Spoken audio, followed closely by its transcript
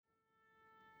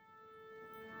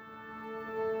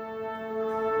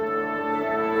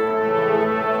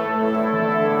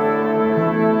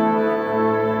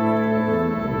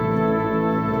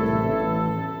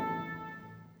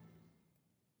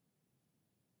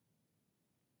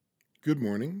Good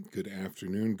morning, good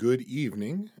afternoon, good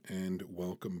evening, and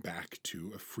welcome back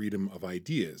to A Freedom of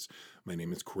Ideas. My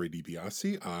name is Corey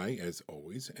DiBiase. I, as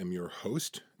always, am your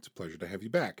host. It's a pleasure to have you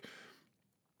back.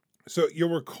 So,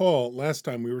 you'll recall last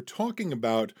time we were talking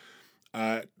about,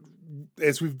 uh,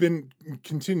 as we've been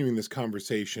continuing this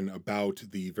conversation about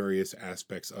the various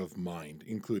aspects of mind,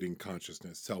 including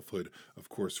consciousness, selfhood, of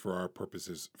course, for our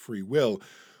purposes, free will.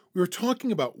 We were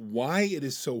talking about why it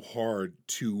is so hard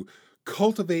to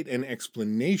cultivate an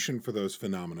explanation for those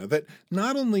phenomena that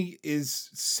not only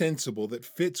is sensible, that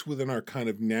fits within our kind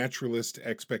of naturalist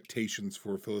expectations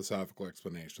for philosophical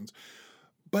explanations,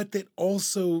 but that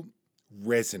also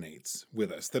resonates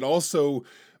with us, that also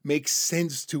makes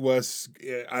sense to us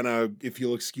on a, if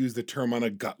you'll excuse the term, on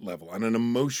a gut level, on an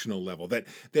emotional level, that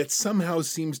somehow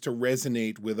seems to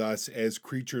resonate with us as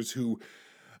creatures who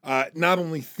not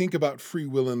only think about free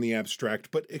will in the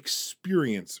abstract, but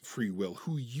experience free will,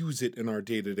 who use it in our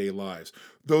day to day lives.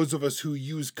 Those of us who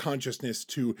use consciousness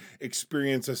to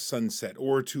experience a sunset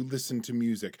or to listen to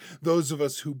music. Those of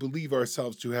us who believe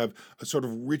ourselves to have a sort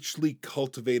of richly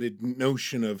cultivated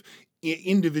notion of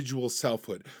individual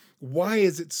selfhood. Why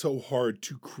is it so hard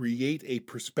to create a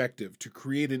perspective, to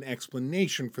create an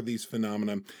explanation for these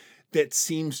phenomena that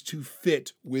seems to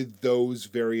fit with those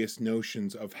various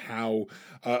notions of how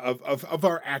of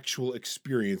our actual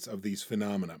experience of these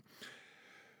phenomena?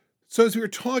 So as we were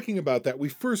talking about that, we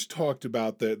first talked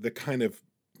about the kind of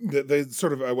the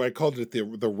sort of I called it the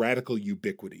radical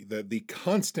ubiquity, the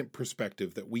constant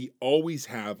perspective that we always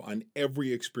have on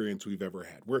every experience we've ever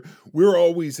had. We're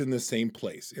always in the same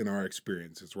place in our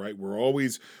experiences, right? We're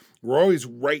always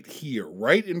right here,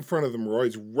 right in front of them. We're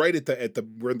always right at the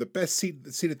we're in the best seat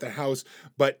at the house,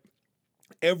 but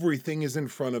everything is in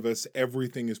front of us,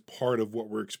 everything is part of what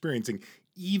we're experiencing.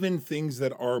 Even things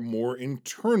that are more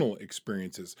internal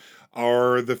experiences,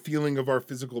 are the feeling of our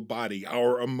physical body,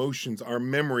 our emotions, our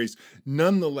memories.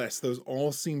 Nonetheless, those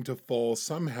all seem to fall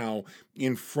somehow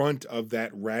in front of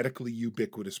that radically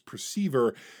ubiquitous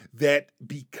perceiver, that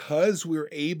because we're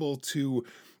able to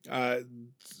uh,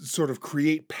 sort of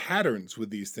create patterns with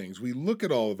these things, we look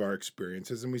at all of our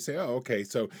experiences and we say, oh, okay,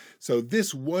 so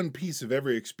this one piece of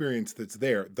every experience that's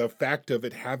there, the fact of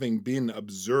it having been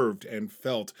observed and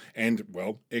felt and,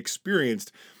 well,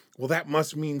 experienced, well, that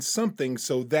must mean something.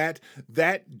 So that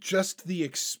just the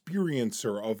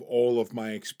experiencer of all of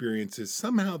my experiences,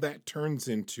 somehow that turns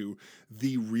into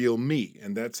the real me.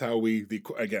 And that's how we the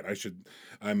again,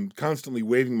 I'm constantly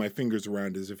waving my fingers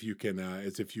around as if you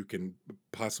can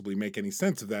possibly make any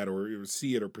sense of that, or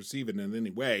see it or perceive it in any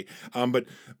way. But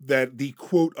that the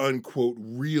quote unquote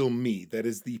real me, that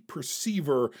is the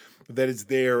perceiver that is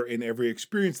there in every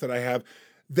experience that I have,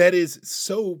 that is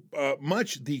so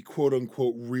much the quote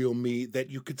unquote real me that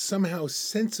you could somehow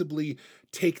sensibly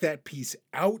take that piece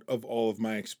out of all of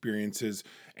my experiences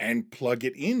and plug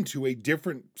it into a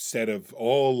different set of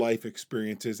all life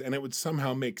experiences. And it would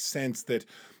somehow make sense that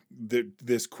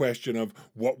this question of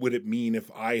what would it mean if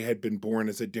I had been born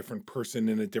as a different person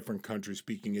in a different country,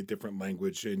 speaking a different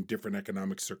language, in different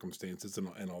economic circumstances,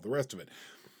 and all the rest of it.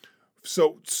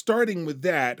 So starting with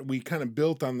that, we kind of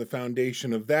built on the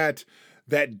foundation of that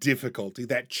difficulty,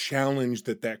 that challenge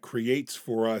that creates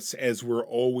for us as we're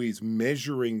always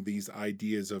measuring these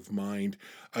ideas of mind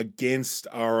against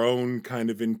our own kind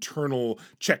of internal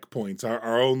checkpoints,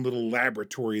 our own little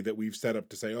laboratory that we've set up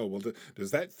to say, oh, well,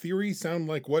 does that theory sound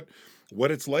like what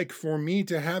it's like for me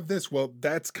to have this? Well,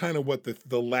 that's kind of what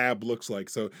the lab looks like.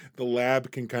 So the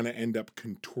lab can kind of end up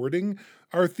contorting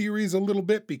our theories a little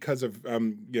bit because of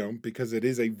because it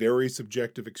is a very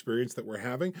subjective experience that we're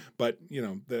having. But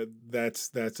that's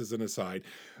as an aside.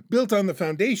 Built on the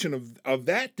foundation of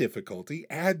that difficulty,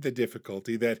 add the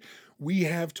difficulty that we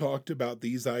have talked about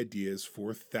these ideas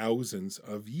for thousands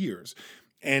of years.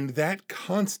 And that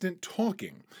constant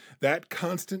talking, that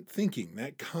constant thinking,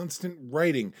 that constant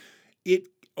writing, it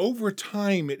over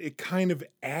time it kind of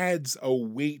adds a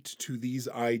weight to these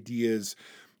ideas.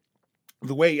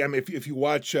 The way, I mean, if you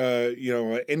watch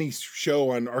any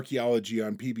show on archaeology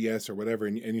on PBS or whatever,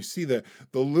 and you see the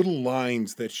little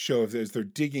lines that show as they're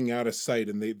digging out a site,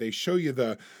 and they show you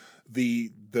the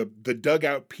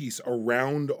dugout piece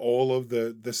around all of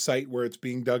the site where it's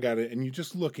being dug out, and you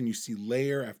just look and you see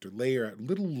layer after layer,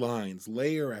 little lines,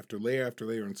 layer after layer after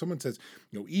layer, and someone says,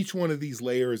 each one of these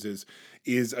layers is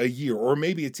a year, or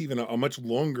maybe it's even a much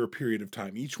longer period of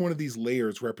time. Each one of these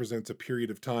layers represents a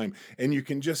period of time, and you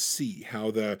can just see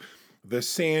how the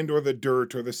sand or the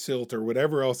dirt or the silt or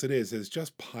whatever else it is has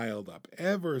just piled up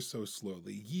ever so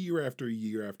slowly, year after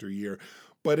year after year.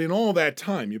 But in all that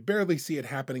time, you barely see it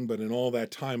happening, but in all that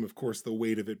time, of course, the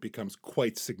weight of it becomes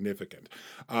quite significant.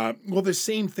 Well, the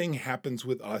same thing happens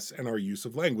with us and our use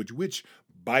of language, which,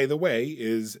 by the way,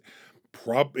 is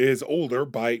older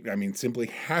by, I mean, simply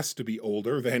has to be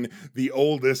older than the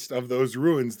oldest of those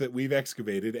ruins that we've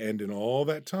excavated. And in all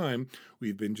that time,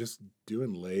 we've been just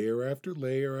doing layer after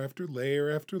layer after layer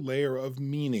after layer of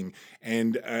meaning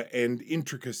and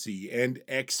intricacy and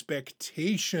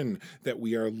expectation that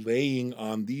we are laying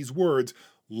on these words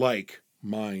like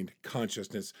mind,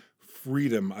 consciousness,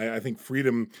 freedom. I think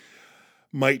freedom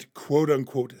might quote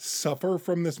unquote suffer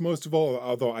from this most of all,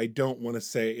 although I don't want to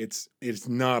say it's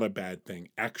not a bad thing.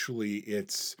 Actually,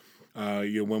 it's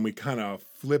when we kind of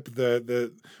flip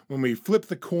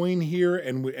the coin here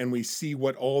and we see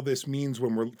what all this means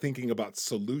when we're thinking about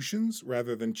solutions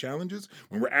rather than challenges,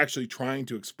 when we're actually trying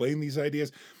to explain these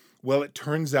ideas, well, it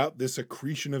turns out this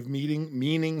accretion of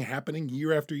meaning happening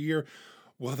year after year,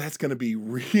 well, that's going to be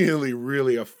really,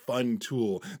 really a fun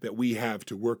tool that we have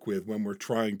to work with when we're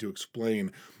trying to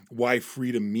explain why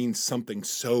freedom means something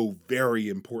so very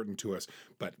important to us.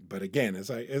 But again, as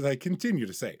I continue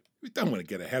to say, we don't want to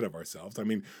get ahead of ourselves. I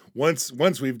mean, once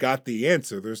we've got the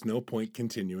answer, there's no point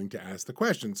continuing to ask the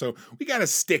question. So we got to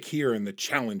stick here in the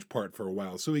challenge part for a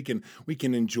while so we can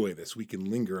enjoy this. We can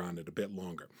linger on it a bit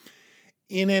longer.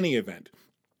 In any event,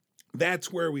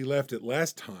 that's where we left it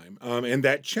last time, and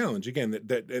that challenge again.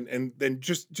 And then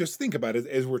just think about it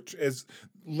as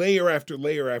layer after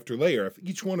layer after layer. If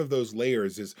each one of those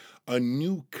layers is a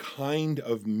new kind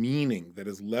of meaning that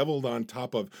is leveled on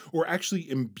top of, or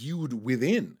actually imbued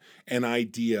within, an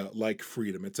idea like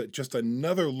freedom, it's just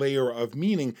another layer of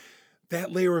meaning.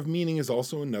 That layer of meaning is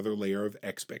also another layer of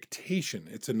expectation.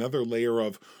 It's another layer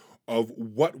of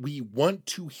what we want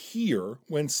to hear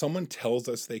when someone tells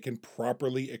us they can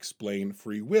properly explain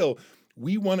free will.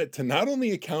 We want it to not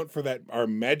only account for that our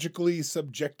magically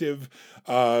subjective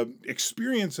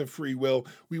experience of free will,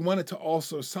 we want it to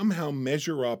also somehow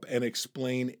measure up and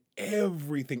explain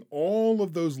everything, all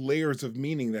of those layers of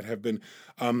meaning that have been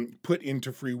put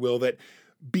into free will, that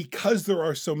because there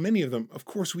are so many of them, of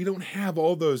course, we don't have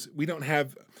all those, we don't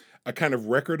have a kind of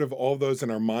record of all those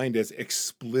in our mind as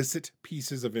explicit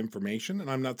pieces of information, and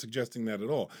I'm not suggesting that at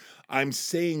all. I'm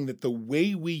saying that the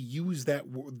way we use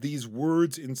these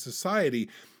words in society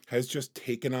has just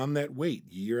taken on that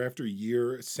weight year after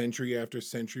year, century after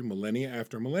century, millennia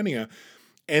after millennia,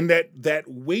 and that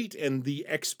weight and the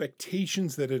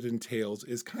expectations that it entails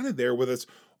is kind of there with us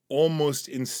almost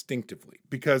instinctively,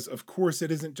 because of course it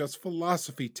isn't just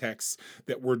philosophy texts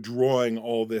that we're drawing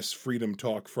all this freedom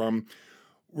talk from.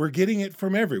 We're getting it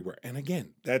from everywhere. And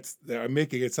again, I'm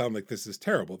making it sound like this is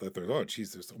terrible, that there's, oh,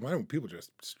 Jesus, why don't people just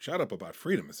shut up about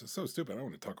freedom? This is so stupid. I don't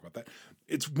want to talk about that.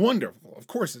 It's wonderful. Of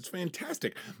course, it's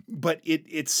fantastic. But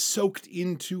it's soaked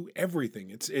into everything.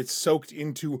 It's soaked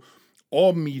into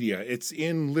all media. It's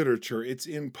in literature. It's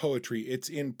in poetry. It's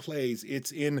in plays.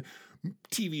 It's in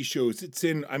TV shows. It's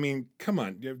in, I mean, come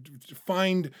on,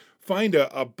 find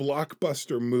a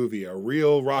blockbuster movie, a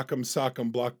real rock'em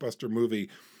sock'em blockbuster movie.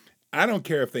 I don't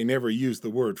care if they never use the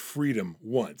word freedom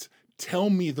once. Tell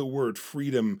me the word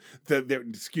freedom,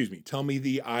 tell me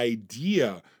the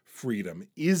idea freedom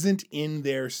isn't in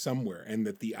there somewhere, and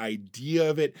that the idea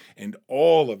of it and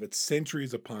all of its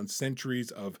centuries upon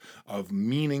centuries of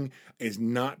meaning is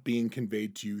not being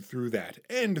conveyed to you through that,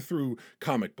 and through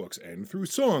comic books, and through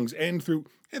songs, and through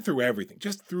everything,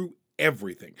 just through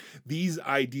everything. These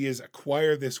ideas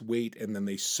acquire this weight, and then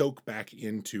they soak back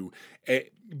into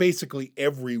basically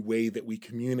every way that we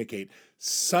communicate,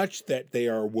 such that they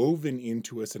are woven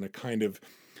into us in a kind of,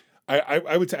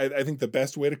 I would say, I think the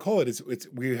best way to call it is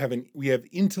we have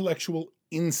intellectual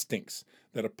instincts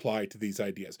that apply to these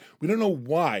ideas. We don't know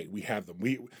why we have them.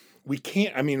 We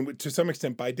can't, I mean, to some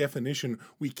extent, by definition,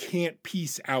 we can't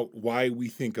piece out why we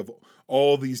think of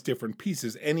all these different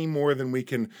pieces any more than we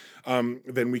can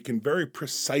very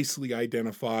precisely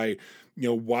identify,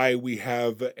 why we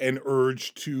have an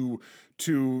urge to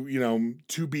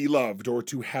be loved, or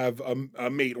to have a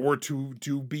mate, or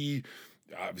to be,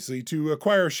 obviously, to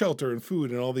acquire shelter and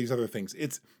food and all these other things.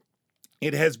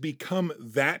 It has become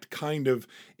that kind of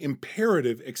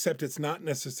imperative, except it's not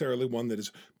necessarily one that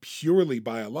is purely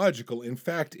biological. In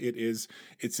fact,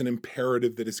 it's an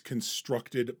imperative that is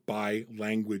constructed by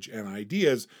language and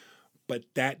ideas, but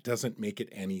that doesn't make it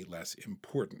any less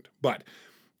important. But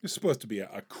it's supposed to be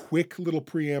a quick little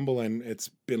preamble, and it's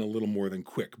been a little more than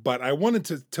quick. But I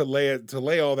wanted to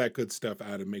lay all that good stuff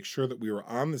out and make sure that we were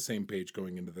on the same page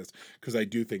going into this, because I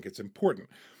do think it's important.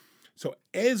 So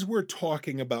as we're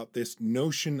talking about this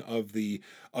notion of the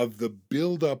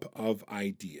buildup of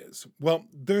ideas, well,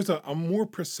 there's a more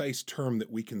precise term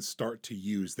that we can start to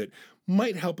use that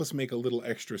might help us make a little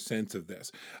extra sense of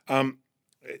this. Um,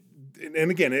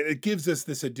 and again, it gives us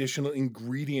this additional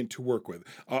ingredient to work with.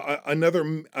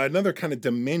 Another kind of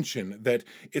dimension that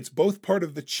it's both part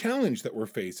of the challenge that we're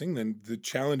facing. Then the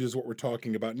challenge is what we're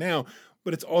talking about now,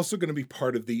 but it's also going to be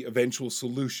part of the eventual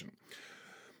solution.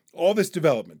 All this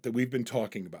development that we've been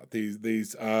talking about, this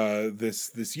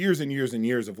years and years and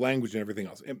years of language and everything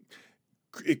else,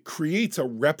 it creates a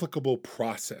replicable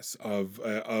process of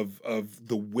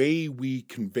the way we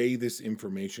convey this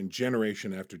information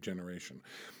generation after generation.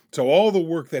 So all the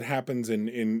work that happens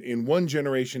in one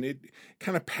generation, it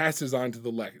kind of passes on to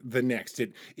the next.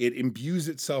 It imbues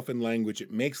itself in language. It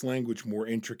makes language more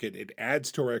intricate. It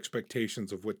adds to our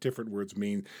expectations of what different words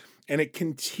mean, and it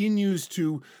continues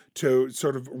to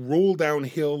sort of roll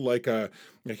downhill like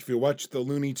if you watch the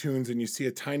Looney Tunes and you see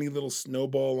a tiny little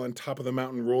snowball on top of the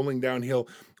mountain rolling downhill.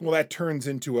 Well, that turns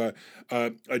into a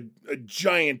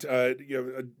giant, a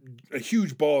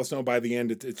huge ball of snow by the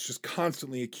end. It's just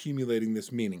constantly accumulating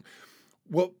this meaning.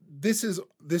 Well, this is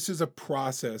a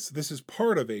process. This is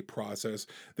part of a process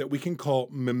that we can call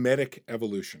mimetic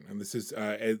evolution, and this is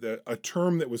a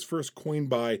term that was first coined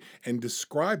by and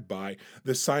described by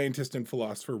the scientist and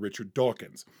philosopher Richard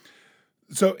Dawkins.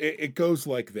 So it goes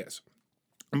like this.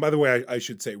 And by the way, I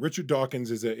should say Richard Dawkins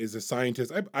is a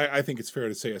scientist. I think it's fair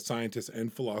to say a scientist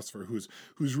and philosopher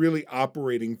who's really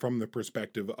operating from the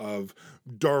perspective of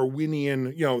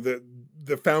Darwinian,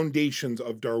 the foundations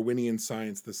of Darwinian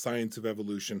science, the science of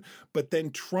evolution, but then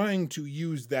trying to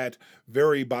use that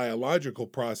very biological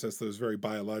process, those very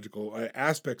biological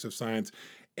aspects of science,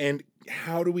 and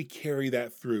how do we carry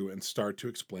that through and start to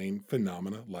explain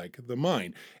phenomena like the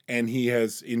mind? And he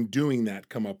has, in doing that,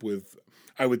 come up with,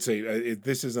 I would say,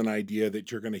 this is an idea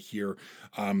that you're going to hear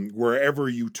wherever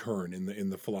you turn in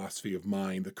the philosophy of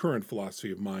mind, the current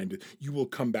philosophy of mind. You will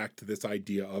come back to this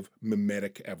idea of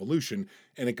mimetic evolution,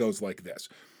 and it goes like this.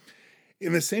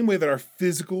 In the same way that our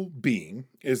physical being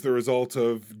is the result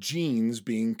of genes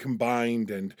being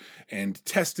combined and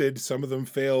tested, some of them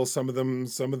fail, some of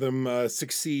them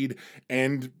succeed,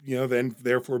 and then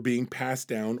therefore being passed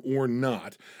down or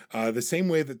not. The same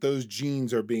way that those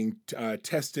genes are being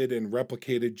tested and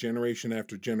replicated generation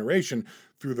after generation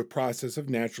through the process of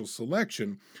natural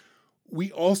selection,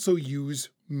 we also use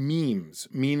memes,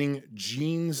 meaning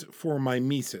genes for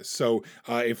mimesis. So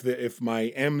if my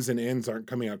M's and N's aren't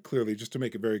coming out clearly, just to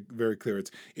make it very, very clear,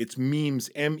 it's memes,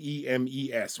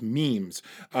 MEMES, memes.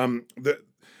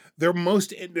 They're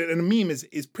most, and a meme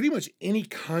is pretty much any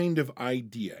kind of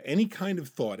idea, any kind of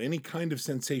thought, any kind of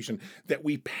sensation that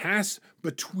we pass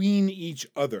between each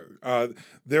other.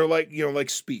 They're like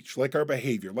speech, like our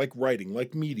behavior, like writing,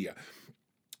 like media.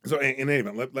 So in any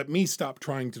event, let me stop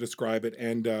trying to describe it,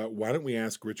 and why don't we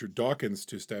ask Richard Dawkins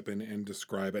to step in and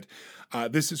describe it.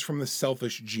 This is from The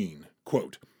Selfish Gene.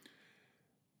 Quote,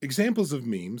 examples of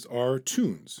memes are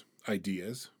tunes,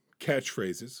 ideas,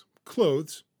 catchphrases,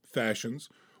 clothes, fashions,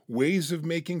 ways of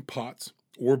making pots,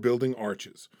 or building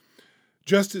arches.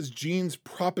 Just as genes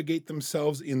propagate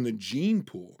themselves in the gene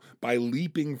pool by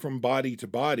leaping from body to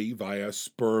body via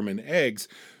sperm and eggs,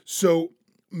 so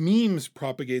memes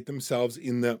propagate themselves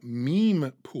in the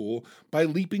meme pool by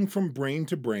leaping from brain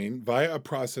to brain via a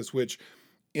process which,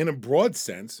 in a broad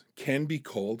sense, can be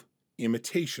called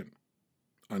imitation.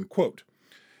 Unquote.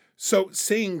 So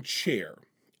saying chair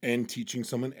and teaching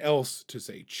someone else to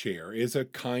say chair is a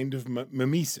kind of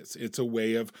mimesis. It's a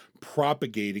way of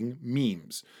propagating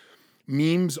memes.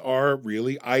 Memes are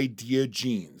really idea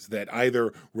genes that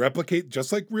either replicate,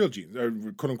 just like real genes, or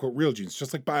quote unquote real genes,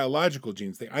 just like biological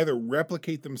genes. They either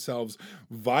replicate themselves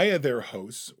via their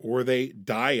hosts or they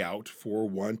die out for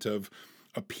want of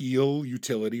appeal,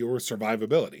 utility, or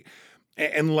survivability.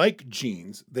 And like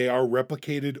genes, they are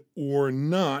replicated or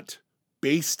not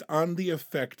based on the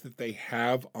effect that they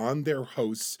have on their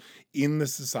hosts in the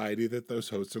society that those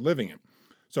hosts are living in.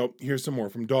 So here's some more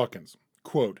from Dawkins.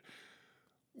 Quote,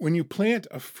 when you plant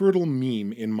a fertile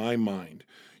meme in my mind,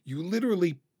 you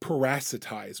literally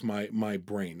parasitize my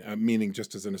brain. Meaning,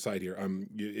 just as an aside here,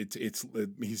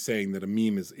 he's saying that a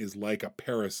meme is like a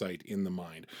parasite in the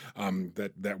mind.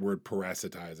 That word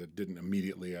parasitize, it didn't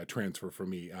immediately transfer for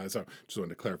me. So just wanted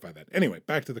to clarify that. Anyway,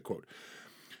 back to the quote.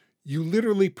 You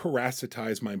literally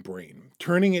parasitize my brain,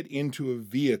 turning it into a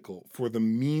vehicle for the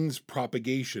meme's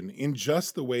propagation in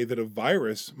just the way that a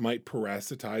virus might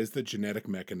parasitize the genetic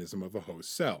mechanism of a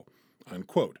host cell.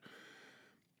 Unquote.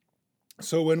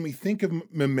 So when we think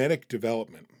of mimetic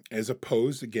development, as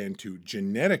opposed again to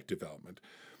genetic development,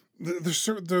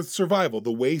 the survival,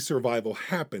 the way survival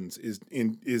happens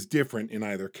is different in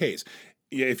either case.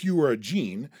 If you are a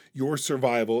gene, your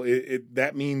survival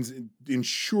that means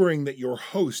ensuring that your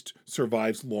host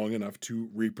survives long enough to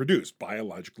reproduce,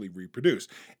 biologically reproduce,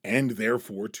 and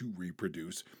therefore to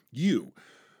reproduce you.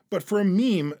 But for a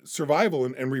meme, survival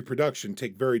and reproduction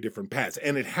take very different paths,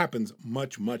 and it happens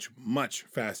much, much, much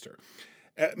faster.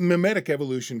 Mimetic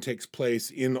evolution takes place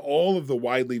in all of the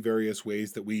widely various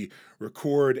ways that we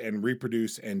record and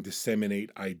reproduce and disseminate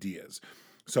ideas.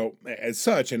 So, as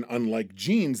such, and unlike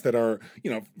genes that are,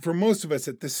 for most of us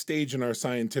at this stage in our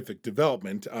scientific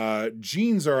development,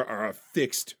 genes are a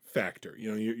fixed factor.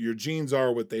 Your genes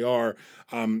are what they are.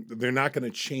 They're not going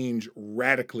to change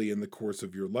radically in the course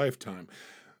of your lifetime.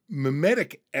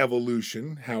 Mimetic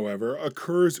evolution, however,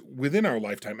 occurs within our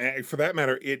lifetime. For that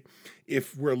matter,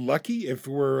 if we're lucky, if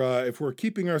we're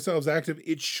keeping ourselves active,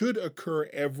 it should occur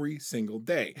every single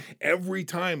day. Every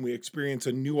time we experience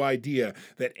a new idea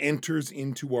that enters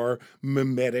into our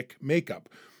mimetic makeup.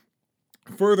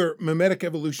 Further, mimetic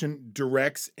evolution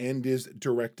directs and is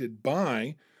directed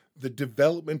by the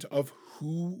development of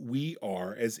who we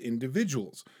are as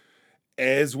individuals,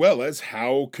 as well as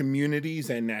how communities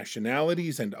and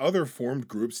nationalities and other formed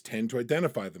groups tend to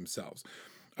identify themselves.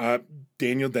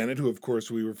 Daniel Dennett, who of course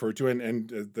we refer to,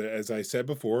 as I said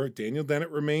before, Daniel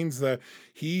Dennett remains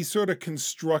he sort of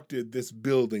constructed this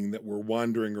building that we're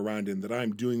wandering around in, that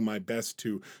I'm doing my best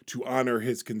to honor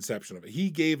his conception of it.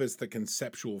 He gave us the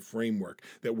conceptual framework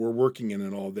that we're working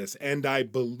in all this, and I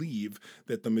believe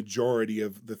that the majority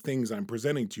of the things I'm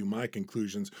presenting to you, my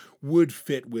conclusions, would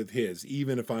fit with his,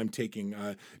 even if I'm taking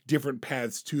different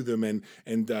paths to them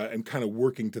and kind of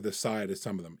working to the side of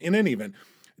some of them. In any event,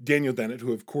 Daniel Dennett,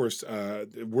 who of course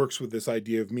works with this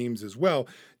idea of memes as well,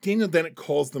 Daniel Dennett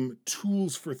calls them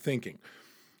tools for thinking.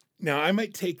 Now, I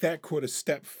might take that quote a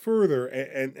step further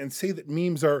and say that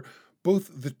memes are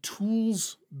both the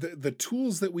tools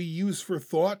that we use for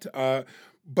thought,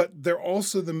 but they're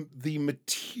also the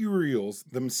materials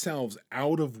themselves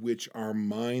out of which our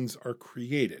minds are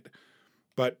created.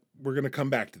 But we're going to come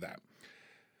back to that.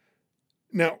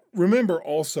 Now, remember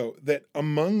also that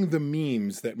among the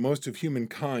memes that most of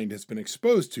humankind has been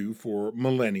exposed to for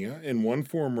millennia in one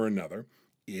form or another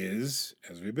is,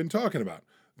 as we've been talking about,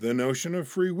 the notion of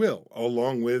free will,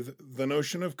 along with the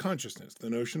notion of consciousness, the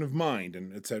notion of mind,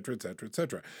 and et cetera, et cetera, et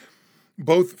cetera.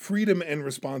 Both freedom and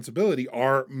responsibility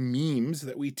are memes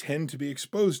that we tend to be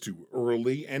exposed to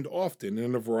early and often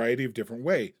in a variety of different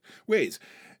ways.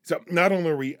 So not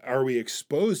only are we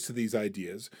exposed to these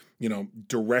ideas,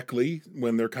 directly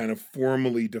when they're kind of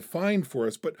formally defined for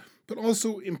us, but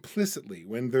also implicitly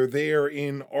when they're there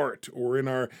in art or in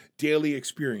our daily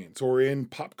experience or in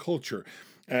pop culture,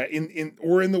 in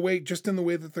the way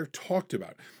that they're talked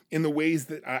about, in the ways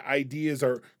that ideas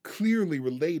are clearly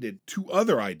related to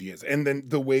other ideas, and then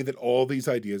the way that all these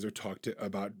ideas are talked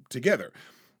about together.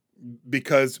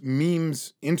 Because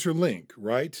memes interlink,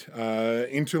 right?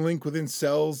 Interlink within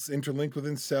cells,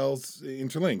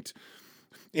 interlinked.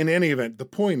 In any event, the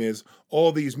point is,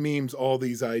 all these memes, all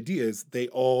these ideas, they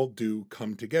all do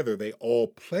come together. They all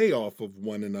play off of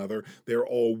one another. They're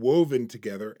all woven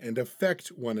together and affect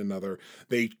one another.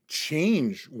 They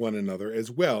change one another as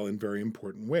well in very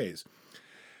important ways.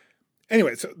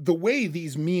 Anyway, so the way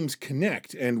these memes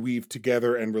connect and weave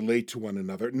together and relate to one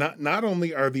another, not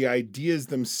only are the ideas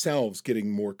themselves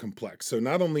getting more complex, so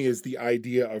not only is the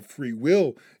idea of free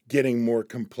will getting more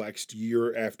complex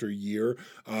year after year,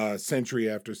 century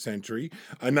after century,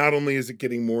 not only is it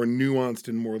getting more nuanced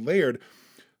and more layered,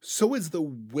 so is the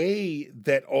way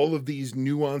that all of these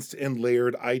nuanced and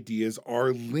layered ideas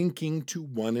are linking to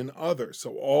one another.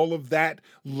 So all of that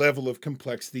level of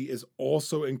complexity is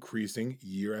also increasing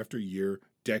year after year,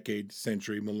 decade,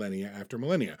 century, millennia after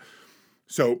millennia.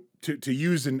 So to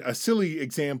use a silly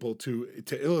example to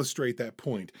illustrate that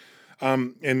point,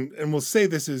 and we'll say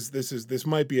this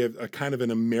might be a kind of an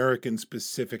American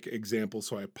specific example,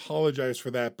 so I apologize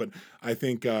for that, but I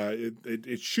think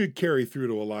it should carry through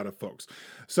to a lot of folks.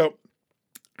 So,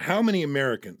 how many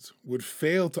Americans would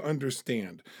fail to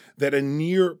understand that a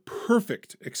near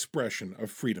perfect expression of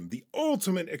freedom, the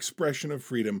ultimate expression of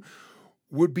freedom,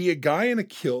 would be a guy in a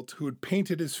kilt who had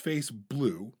painted his face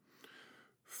blue,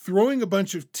 throwing a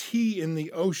bunch of tea in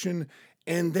the ocean,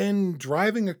 and then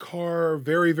driving a car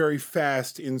very, very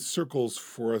fast in circles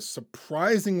for a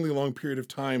surprisingly long period of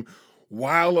time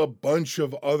while a bunch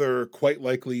of other, quite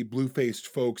likely blue-faced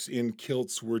folks in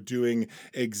kilts were doing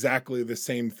exactly the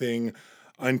same thing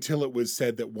until it was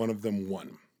said that one of them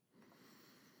won.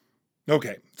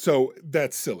 Okay, so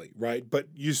that's silly, right? But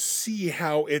you see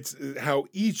how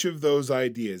each of those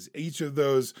ideas, each of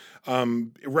those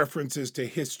references to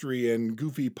history and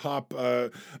goofy pop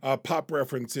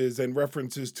references and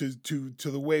references to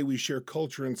the way we share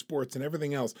culture and sports and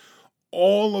everything else,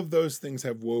 all of those things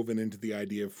have woven into the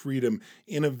idea of freedom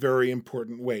in a very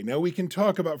important way. Now, we can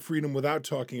talk about freedom without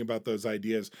talking about those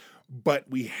ideas, but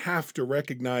we have to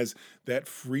recognize that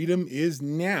freedom is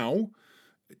now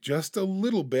just a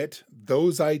little bit.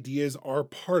 Those ideas are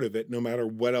part of it, no matter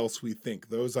what else we think.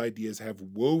 Those ideas have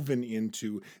woven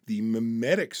into the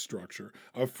mimetic structure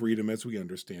of freedom as we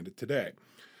understand it today.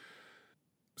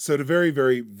 So, to very,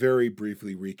 very, very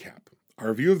briefly recap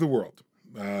our view of the world,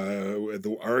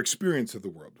 our experience of the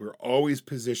world, we're always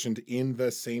positioned in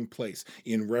the same place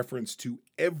in reference to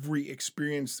every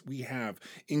experience we have,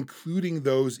 including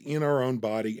those in our own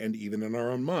body and even in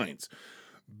our own minds.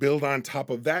 Build on top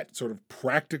of that sort of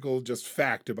practical just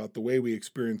fact about the way we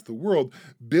experience the world,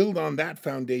 build on that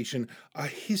foundation a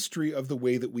history of the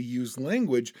way that we use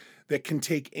language that can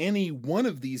take any one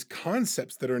of these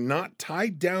concepts that are not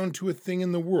tied down to a thing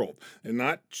in the world. They're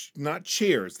not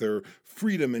chairs, they're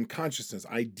freedom and consciousness,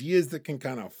 ideas that can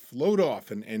kind of float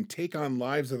off and take on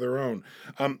lives of their own.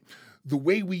 The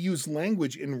way we use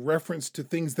language in reference to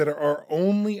things that are our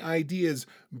only ideas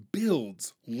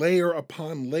builds layer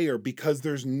upon layer because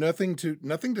there's nothing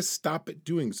to stop it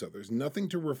doing so. There's nothing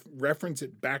to reference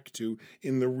it back to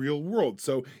in the real world.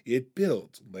 So it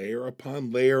builds layer upon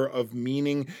layer of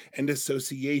meaning and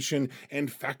association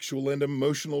and factual and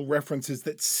emotional references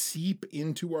that seep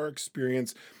into our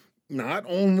experience, not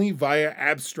only via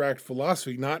abstract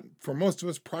philosophy, not for most of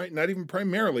us, not even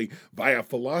primarily via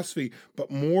philosophy,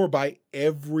 but more by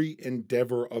every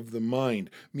endeavor of the mind,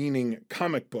 meaning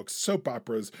comic books, soap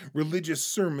operas, religious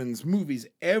sermons, movies,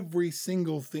 every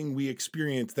single thing we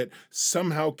experience that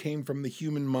somehow came from the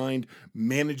human mind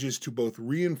manages to both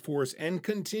reinforce and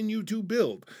continue to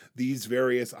build these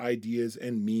various ideas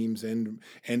and memes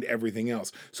and everything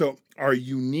else. So our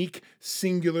unique,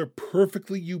 singular,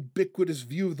 perfectly ubiquitous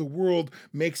view of the world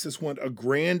makes us want a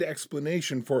grand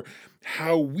explanation for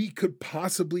how we could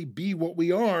possibly be what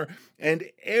we are, and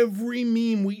every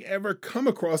meme we ever come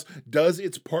across does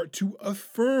its part to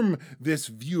affirm this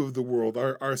view of the world,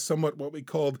 our somewhat what we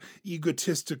called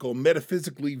egotistical,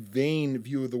 metaphysically vain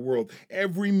view of the world.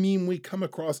 Every meme we come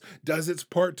across does its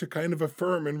part to kind of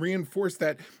affirm and reinforce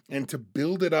that and to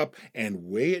build it up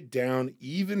and weigh it down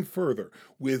even further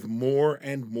with more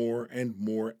and more and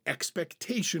more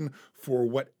expectation for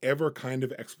whatever kind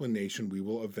of explanation we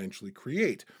will eventually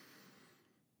create.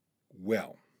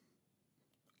 Well,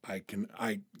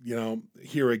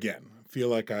 here again, feel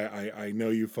like I know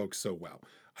you folks so well.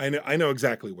 I know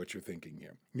exactly what you're thinking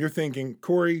here. You're thinking,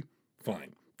 Corey,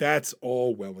 fine, that's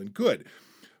all well and good.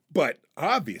 But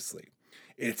obviously,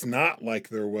 it's not like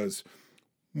there was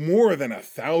more than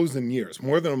 1,000 years,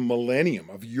 more than a millennium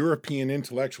of European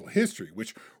intellectual history,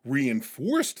 which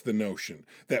reinforced the notion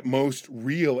that most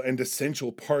real and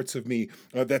essential parts of me,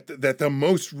 that the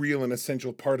most real and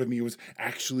essential part of me was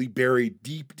actually buried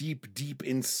deep, deep, deep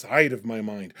inside of my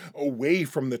mind, away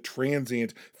from the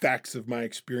transient facts of my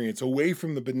experience, away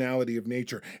from the banality of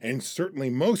nature, and certainly,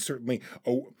 most certainly,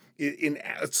 in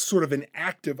sort of an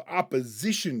active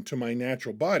opposition to my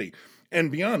natural body. And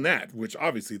beyond that, which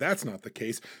obviously that's not the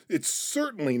case, it's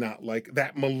certainly not like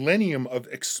that millennium of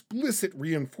explicit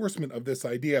reinforcement of this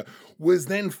idea was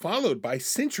then followed by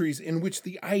centuries in which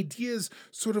the ideas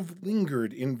sort of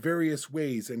lingered in various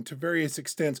ways and to various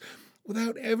extents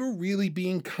without ever really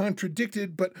being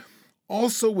contradicted, but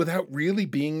also without really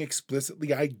being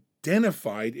explicitly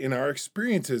identified in our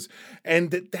experiences, and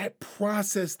that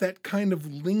process, that kind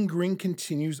of lingering,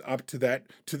 continues up to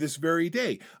this very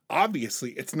day.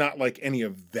 Obviously, it's not like any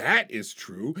of that is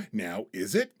true now,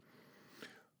 is it?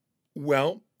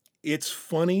 Well, it's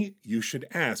funny you should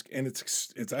ask, and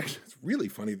it's really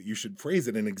funny that you should phrase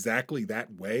it in exactly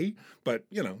that way. But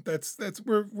that's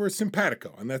we're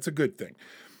simpatico, and that's a good thing.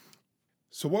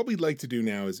 So what we'd like to do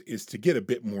now is to get a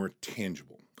bit more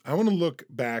tangible. I want to look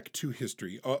back to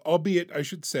history, albeit I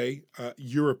should say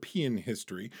European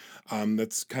history.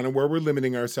 That's kind of where we're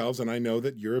limiting ourselves, and I know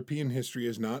that European history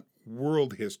is not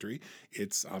world history.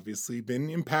 It's obviously been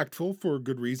impactful for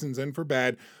good reasons and for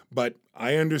bad, but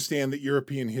I understand that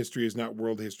European history is not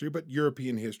world history, but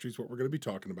European history is what we're going to be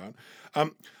talking about.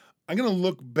 I'm going to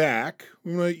look back.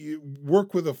 I'm going to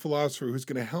work with a philosopher who's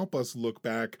going to help us look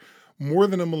back more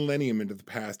than a millennium into the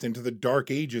past, into the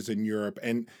dark ages in Europe,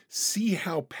 and see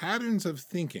how patterns of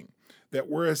thinking that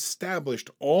were established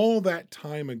all that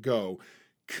time ago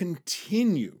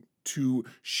continue to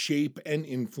shape and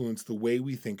influence the way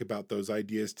we think about those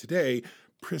ideas today,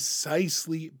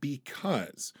 precisely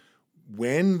because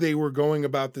when they were going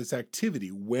about this activity,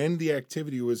 when the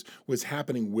activity was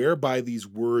happening, whereby these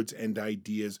words and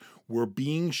ideas were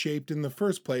being shaped in the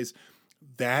first place,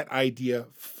 that idea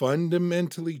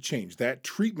fundamentally changed. That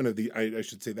treatment of I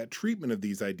should say, that treatment of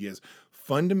these ideas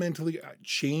fundamentally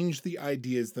changed the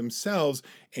ideas themselves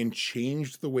and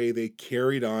changed the way they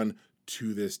carried on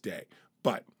to this day.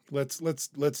 But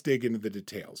let's dig into the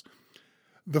details.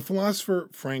 The philosopher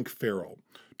Frank Farrell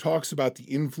talks about the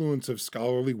influence of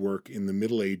scholarly work in the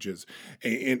Middle Ages,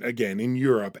 and again in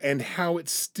Europe, and how it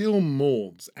still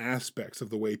molds aspects of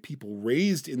the way people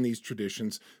raised in these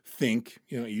traditions think,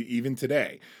 even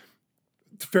today.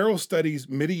 Farrell studies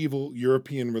medieval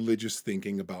European religious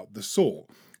thinking about the soul,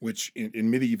 which in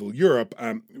medieval Europe,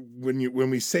 when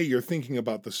we say you're thinking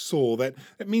about the soul, that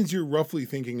means you're roughly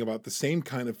thinking about the same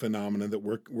kind of phenomena that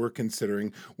we're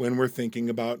considering when we're thinking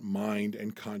about mind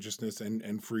and consciousness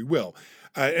and free will.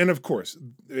 And of course,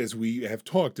 as we have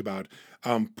talked about,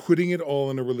 putting it all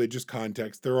in a religious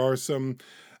context, there are some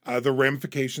the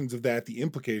ramifications of that, the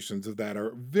implications of that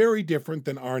are very different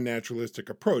than our naturalistic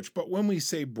approach. But when we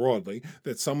say broadly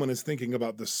that someone is thinking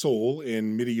about the soul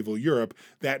in medieval Europe,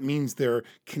 that means they're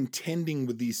contending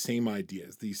with these same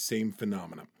ideas, these same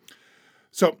phenomena.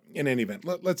 So, in any event,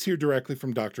 let's hear directly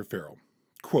from Dr. Farrell.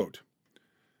 Quote,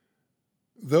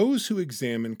 "Those who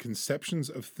examine conceptions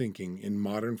of thinking in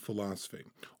modern philosophy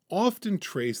often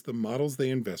trace the models they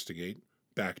investigate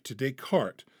back to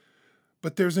Descartes.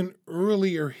 But there's an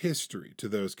earlier history to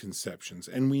those conceptions,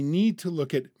 and we need to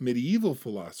look at medieval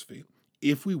philosophy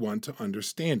if we want to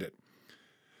understand it.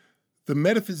 The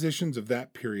metaphysicians of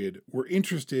that period were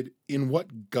interested in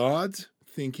what God's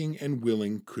thinking and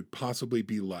willing could possibly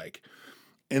be like,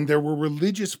 and there were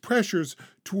religious pressures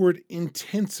toward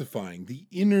intensifying the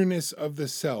innerness of the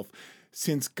self,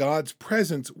 since God's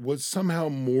presence was somehow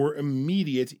more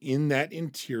immediate in that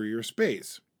interior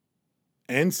space,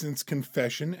 and since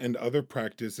confession and other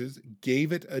practices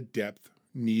gave it a depth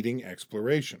needing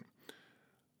exploration.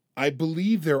 I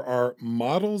believe there are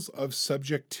models of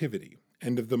subjectivity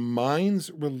and of the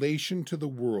mind's relation to the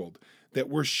world that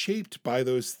were shaped by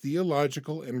those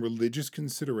theological and religious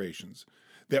considerations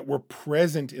that were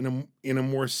present in a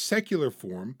more secular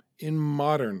form in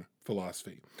modern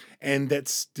philosophy, and that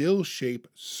still shape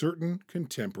certain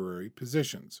contemporary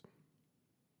positions."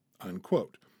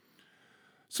 Unquote.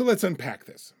 So let's unpack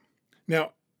this.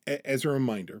 Now, as a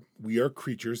reminder, we are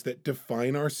creatures that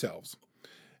define ourselves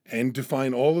and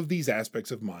define all of these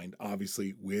aspects of mind,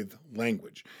 obviously, with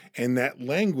language. And that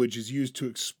language is used to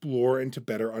explore and to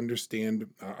better understand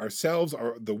ourselves,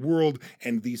 the world,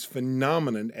 and these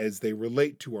phenomena as they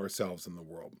relate to ourselves in the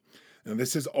world. Now,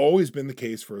 this has always been the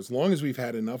case for as long as we've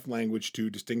had enough language to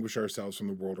distinguish ourselves from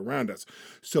the world around us.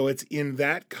 So it's in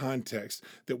that context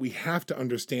that we have to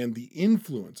understand the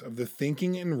influence of the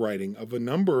thinking and writing of a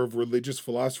number of religious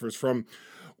philosophers from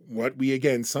what we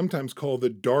again sometimes call the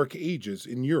Dark Ages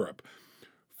in Europe.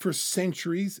 For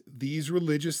centuries, these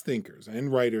religious thinkers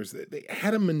and writers, they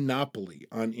had a monopoly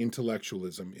on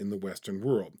intellectualism in the Western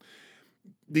world.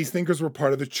 These thinkers were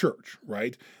part of the church,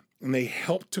 right? And they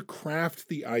helped to craft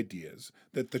the ideas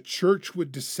that the church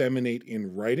would disseminate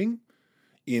in writing,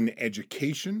 in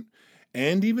education,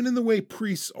 and even in the way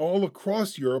priests all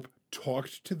across Europe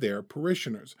talked to their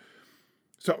parishioners.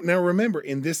 So now remember,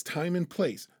 in this time and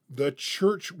place, the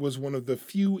church was one of the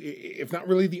few, if not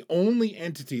really the only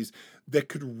entities that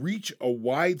could reach a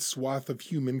wide swath of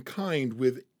humankind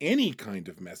with any kind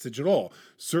of message at all.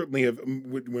 Certainly,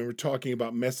 when we're talking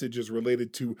about messages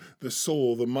related to the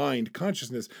soul, the mind,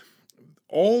 consciousness,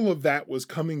 all of that was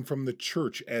coming from the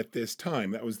church at this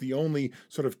time. That was the only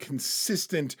sort of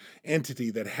consistent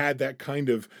entity that had that kind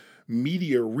of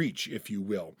media reach, if you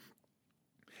will.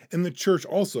 And the church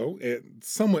also,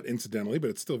 somewhat incidentally, but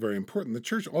it's still very important, the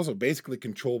church also basically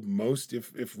controlled most,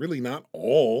 if really not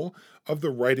all, of the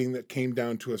writing that came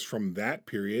down to us from that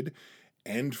period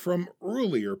and from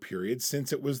earlier periods,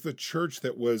 since it was the church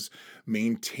that was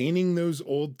maintaining those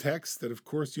old texts that, of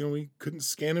course, we couldn't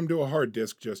scan them to a hard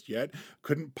disk just yet,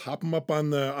 couldn't pop them up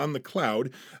on the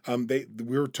cloud.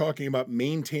 We were talking about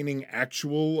maintaining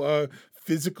actual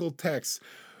physical texts.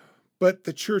 But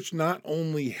the church not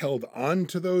only held on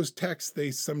to those texts, they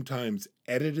sometimes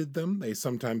edited them. They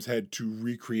sometimes had to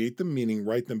recreate them, meaning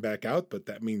write them back out. But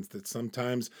that means that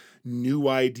sometimes new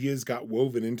ideas got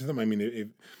woven into them. I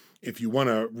mean, If you want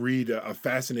to read a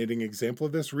fascinating example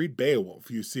of this, read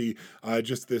Beowulf. You see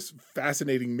just this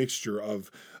fascinating mixture of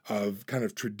kind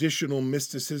of traditional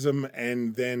mysticism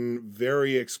and then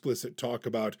very explicit talk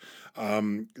about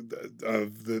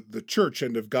the church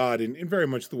and of God in very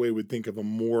much the way we'd think of a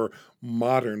more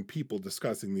modern people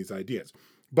discussing these ideas.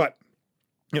 But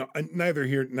neither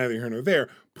here nor there.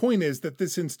 Point is that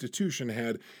this institution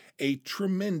had a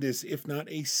tremendous, if not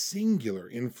a singular,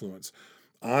 influence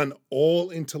on all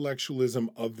intellectualism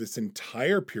of this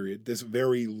entire period, this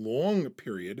very long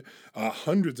period,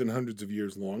 hundreds and hundreds of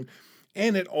years long.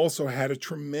 And it also had a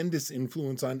tremendous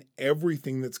influence on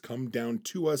everything that's come down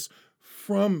to us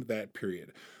from that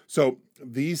period. So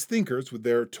these thinkers, with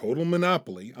their total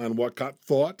monopoly on what got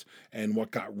thought and what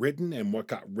got written and what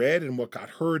got read and what got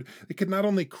heard, they could not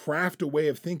only craft a way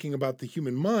of thinking about the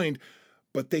human mind,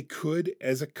 but they could,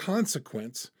 as a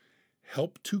consequence,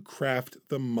 help to craft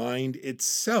the mind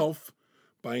itself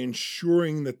by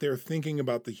ensuring that their thinking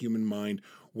about the human mind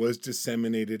was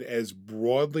disseminated as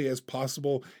broadly as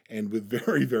possible and with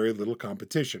very, very little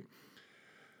competition.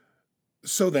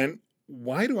 So then,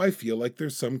 why do I feel like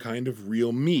there's some kind of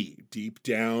real me deep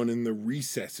down in the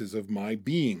recesses of my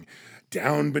being,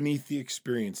 down beneath the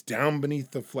experience, down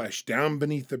beneath the flesh, down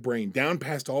beneath the brain, down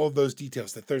past all of those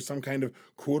details, that there's some kind of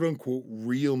quote unquote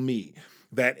real me?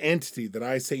 That entity that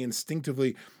I say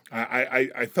instinctively,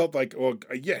 I felt like, well,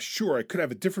 yeah, sure, I could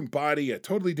have a different body, a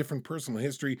totally different personal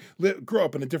history, grow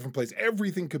up in a different place.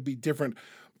 Everything could be different,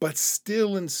 but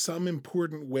still in some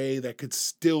important way that could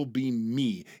still be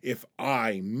me if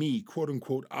me, quote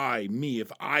unquote,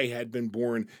 if I had been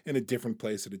born in a different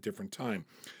place at a different time.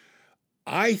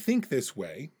 I think this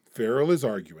way, Farrell is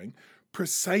arguing,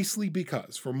 precisely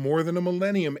because for more than a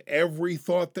millennium, every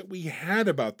thought that we had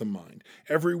about the mind,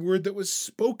 every word that was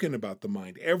spoken about the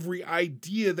mind, every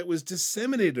idea that was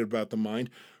disseminated about the mind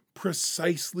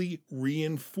precisely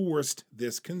reinforced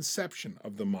this conception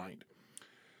of the mind.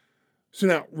 So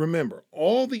now, remember,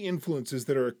 all the influences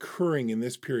that are occurring in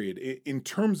this period in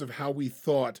terms of how we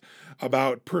thought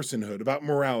about personhood, about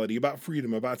morality, about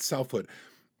freedom, about selfhood.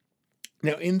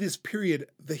 Now, in this period,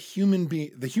 the human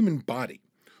body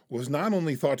was not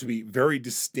only thought to be very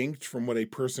distinct from what a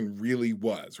person really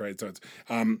was, right? So it's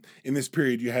in this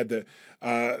period you had the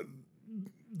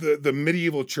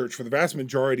medieval church. For the vast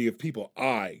majority of people,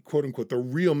 I, quote unquote, the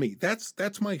real me.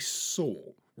 That's my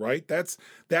soul, right? That's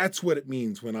what it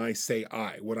means when I say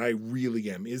I. What I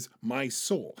really am is my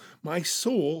soul. My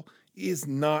soul is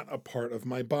not a part of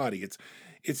my body.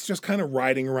 It's just kind of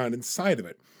riding around inside of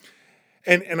it.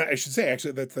 And I should say,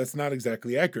 actually, that's not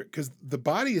exactly accurate, because the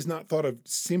body is not thought of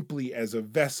simply as a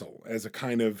vessel, as a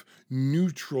kind of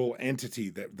neutral entity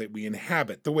that we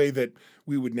inhabit, the way that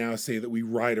we would now say that we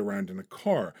ride around in a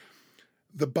car.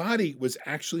 The body was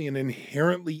actually an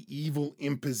inherently evil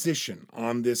imposition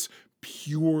on this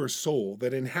pure soul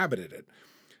that inhabited it.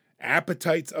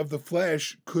 Appetites of the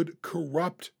flesh could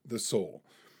corrupt the soul.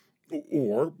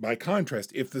 Or, by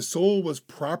contrast, if the soul was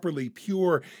properly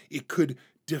pure, it could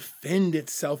defend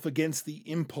itself against the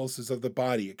impulses of the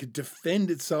body. It could defend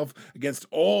itself against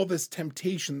all this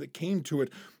temptation that came to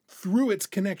it through its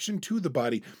connection to the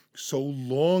body, so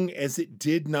long as it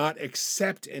did not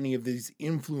accept any of these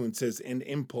influences and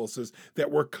impulses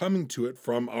that were coming to it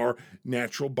from our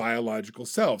natural biological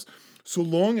selves. So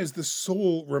long as the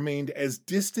soul remained as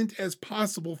distant as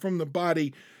possible from the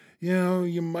body,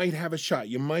 you might have a shot.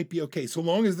 You might be okay. So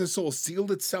long as the soul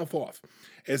sealed itself off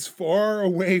as far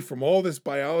away from all this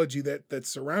biology that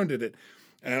surrounded it,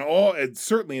 and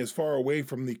certainly as far away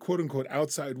from the quote unquote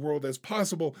outside world as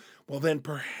possible, well, then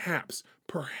perhaps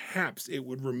it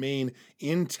would remain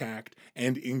intact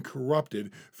and incorrupted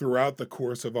throughout the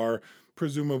course of our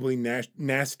presumably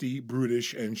nasty,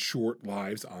 brutish, and short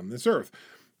lives on this earth.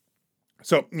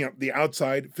 So, the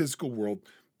outside physical world,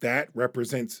 that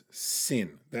represents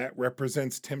sin. That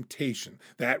represents temptation.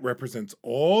 That represents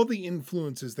all the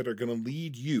influences that are going to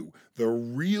lead you, the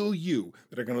real you,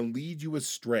 that are going to lead you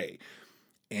astray.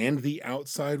 And the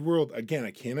outside world, again,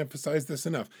 I can't emphasize this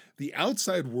enough, the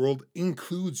outside world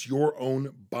includes your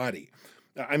own body.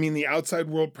 I mean, the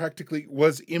outside world practically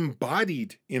was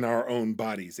embodied in our own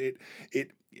bodies.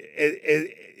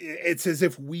 It's as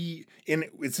if we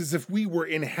were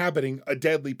inhabiting a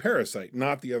deadly parasite,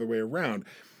 not the other way around.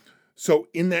 So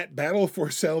in that battle for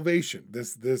salvation,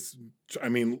 this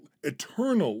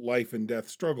eternal life and death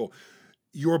struggle,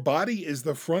 your body is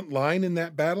the front line in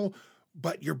that battle,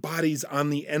 but your body's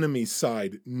on the enemy's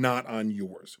side, not on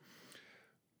yours.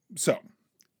 So,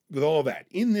 with all that,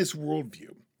 in this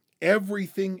worldview,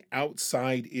 everything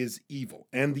outside is evil,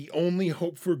 and the only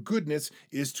hope for goodness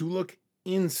is to look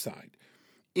inside.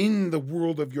 in the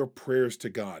world of your prayers to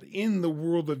God, in the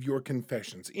world of your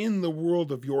confessions, in the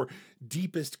world of your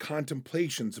deepest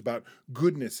contemplations about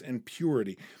goodness and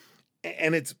purity.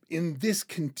 And it's in this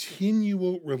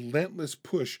continual, relentless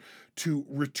push to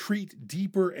retreat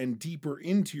deeper and deeper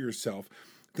into yourself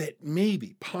that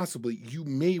maybe, possibly, you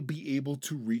may be able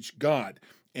to reach God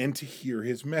and to hear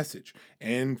his message,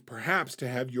 and perhaps to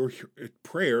have your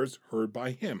prayers heard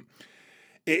by him.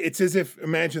 It's as if,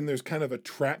 imagine there's kind of a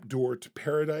trap door to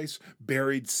paradise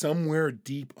buried somewhere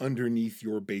deep underneath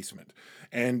your basement.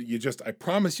 And I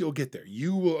promise you'll get there.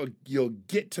 You'll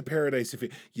get to paradise if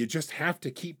you just have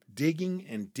to keep digging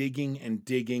and digging and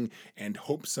digging and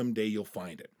hope someday you'll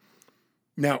find it.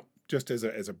 Now, just as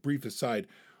a brief aside,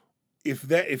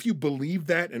 if you believe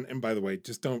that, and by the way,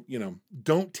 just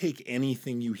don't take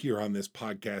anything you hear on this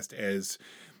podcast as,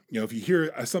 if you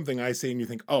hear something I say and you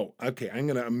think, oh, okay, I'm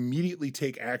going to immediately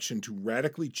take action to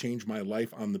radically change my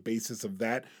life on the basis of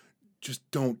that, just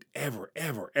don't ever,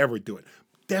 ever, ever do it.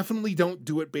 Definitely don't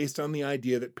do it based on the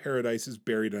idea that paradise is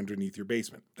buried underneath your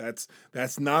basement. That's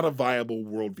not a viable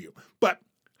worldview. But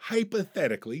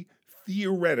hypothetically,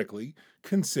 theoretically,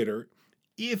 consider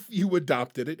if you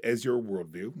adopted it as your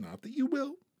worldview, not that you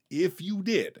will, if you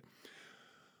did.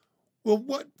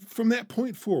 Well, from that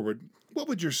point forward, what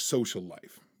would your social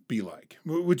life be like?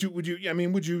 Would you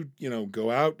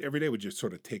go out every day? Would you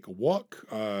sort of take a walk,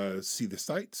 see the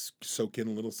sights, soak in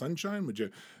a little sunshine? Would you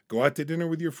go out to dinner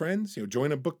with your friends,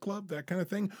 join a book club, that kind of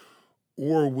thing?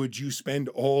 Or would you spend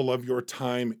all of your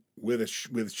time with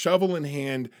shovel in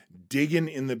hand, digging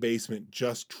in the basement,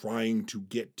 just trying to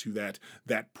get to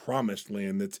that promised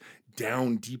land that's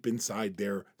down deep inside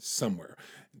there somewhere?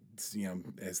 It's,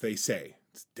 as they say,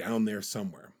 it's down there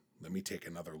somewhere. Let me take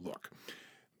another look.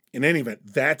 In any event,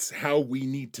 that's how we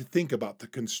need to think about the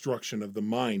construction of the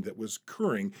mind that was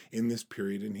occurring in this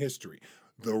period in history.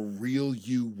 The real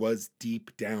you was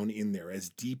deep down in there, as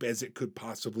deep as it could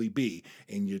possibly be,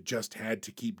 and you just had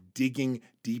to keep digging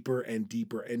deeper and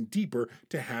deeper and deeper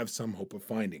to have some hope of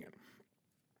finding it.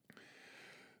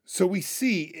 So we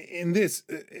see in this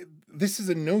is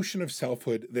a notion of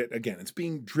selfhood that, again, it's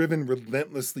being driven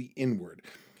relentlessly inward.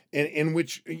 And in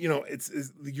which,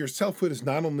 your selfhood is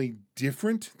not only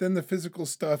different than the physical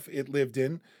stuff it lived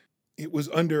in, it was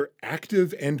under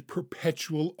active and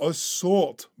perpetual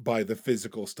assault by the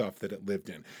physical stuff that it lived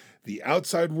in. The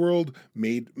outside world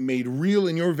made real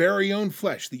in your very own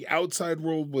flesh. The outside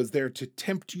world was there to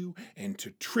tempt you and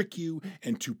to trick you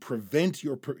and to prevent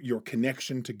your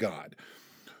connection to God.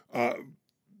 And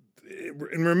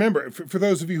remember, for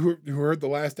those of you who heard the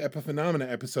last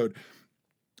Epiphenomena episode,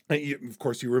 of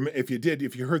course, if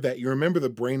you heard that, you remember the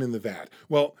brain in the vat.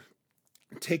 Well,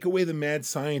 take away the mad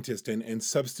scientist and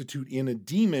substitute in a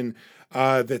demon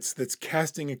that's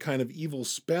casting a kind of evil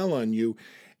spell on you,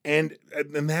 and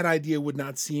that idea would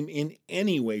not seem in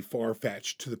any way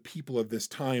far-fetched to the people of this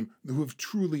time who have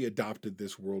truly adopted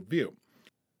this worldview.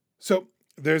 So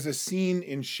there's a scene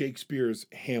in Shakespeare's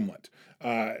Hamlet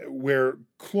where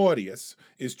Claudius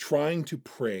is trying to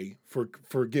pray for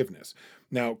forgiveness.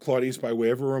 Now, Claudius, by way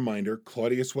of a reminder,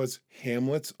 Claudius was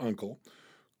Hamlet's uncle.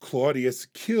 Claudius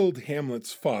killed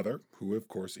Hamlet's father, who of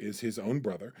course is his own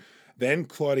brother. Then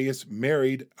Claudius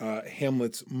married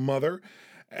Hamlet's mother,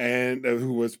 and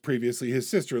who was previously his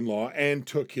sister-in-law, and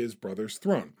took his brother's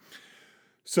throne.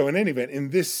 So in any event, in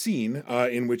this scene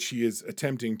in which he is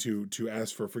attempting to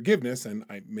ask for forgiveness, and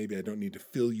maybe I don't need to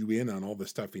fill you in on all the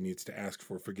stuff he needs to ask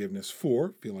for forgiveness for.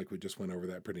 I feel like we just went over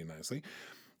that pretty nicely.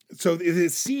 So it is a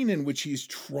scene in which he's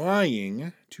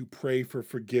trying to pray for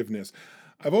forgiveness.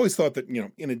 I've always thought that,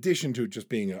 in addition to just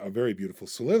being a very beautiful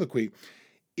soliloquy,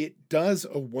 it does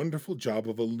a wonderful job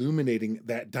of illuminating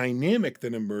that dynamic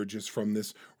that emerges from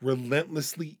this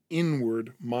relentlessly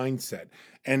inward mindset,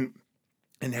 and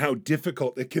how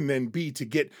difficult it can then be to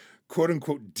get, quote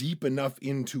unquote, deep enough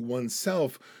into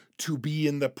oneself to be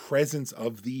in the presence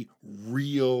of the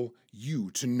real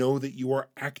you, to know that you are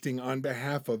acting on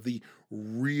behalf of the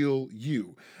real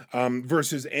you,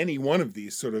 versus any one of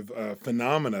these sort of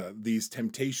phenomena, these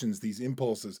temptations, these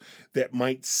impulses that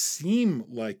might seem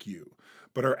like you,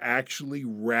 but are actually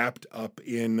wrapped up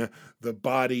in the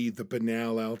body, the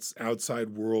banal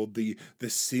outside world, the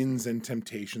sins and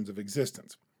temptations of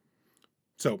existence.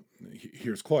 So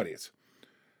here's Claudius.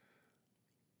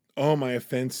 Oh, my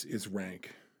offense is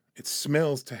rank. It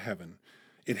smells to heaven.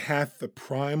 It hath the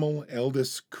primal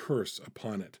eldest curse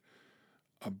upon it,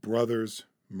 a brother's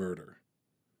murder.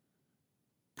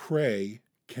 Pray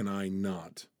can I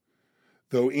not.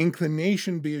 Though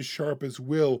inclination be as sharp as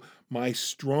will, my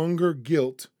stronger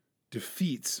guilt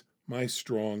defeats my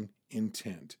strong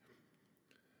intent.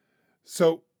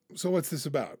 So what's this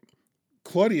about?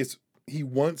 Claudius, he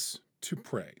wants to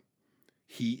pray.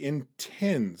 He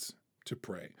intends to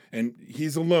pray. And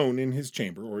he's alone in his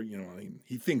chamber, or,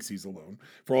 he thinks he's alone.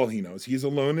 For all he knows, he's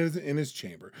alone in his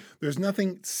chamber. There's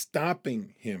nothing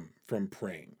stopping him from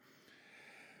praying.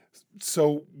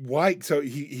 So why? So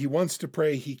he wants to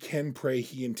pray. He can pray.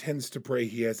 He intends to pray.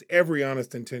 He has every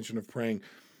honest intention of praying.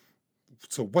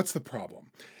 So what's the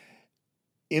problem?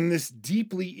 In this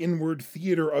deeply inward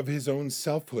theater of his own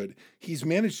selfhood, he's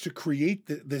managed to create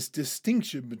this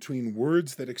distinction between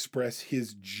words that express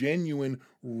his genuine,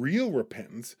 real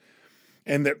repentance,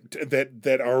 and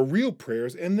that are real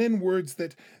prayers, and then words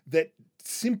that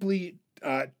simply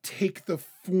take the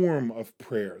form of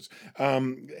prayers,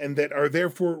 and that are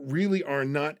therefore really are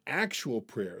not actual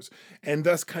prayers, and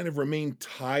thus kind of remain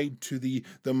tied to the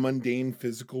mundane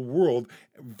physical world,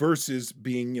 versus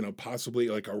being, possibly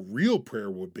like a real prayer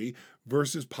would be,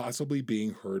 versus possibly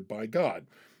being heard by God.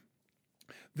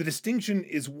 The distinction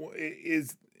is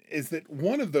that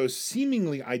one of those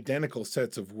seemingly identical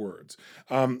sets of words,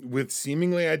 with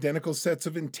seemingly identical sets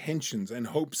of intentions and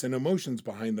hopes and emotions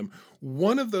behind them,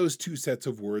 one of those two sets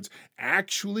of words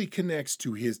actually connects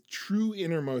to his true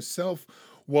innermost self,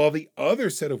 while the other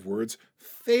set of words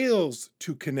fails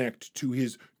to connect to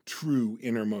his true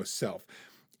innermost self.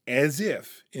 As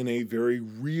if, in a very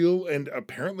real and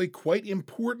apparently quite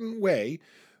important way,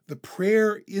 the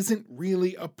prayer isn't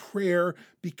really a prayer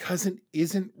because it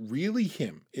isn't really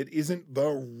him. It isn't the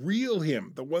real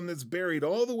him, the one that's buried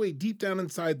all the way deep down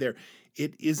inside there.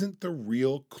 It isn't the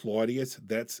real Claudius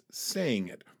that's saying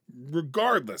it,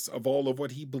 regardless of all of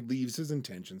what he believes his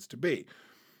intentions to be.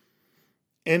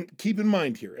 And keep in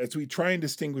mind here, as we try and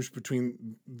distinguish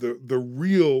between the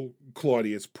real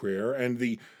Claudius prayer and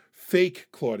the fake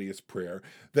Claudius prayer,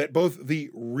 that both the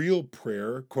real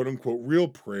prayer, quote unquote real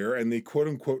prayer, and the quote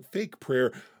unquote fake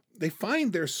prayer, they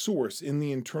find their source in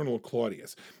the internal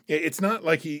Claudius. It's not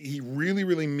like he really,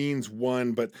 really means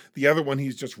one, but the other one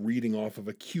he's just reading off of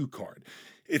a cue card.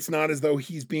 It's not as though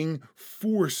he's being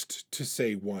forced to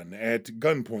say one at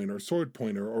gunpoint or sword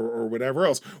point or whatever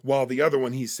else, while the other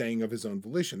one he's saying of his own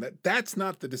volition. That's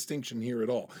not the distinction here at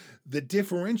all. The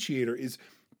differentiator is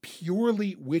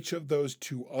purely which of those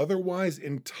two otherwise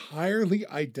entirely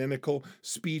identical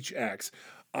speech acts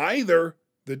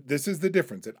this is the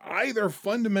difference. It either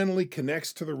fundamentally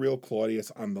connects to the real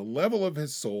Claudius on the level of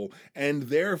his soul and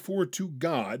therefore to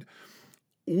God,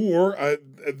 or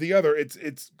the other,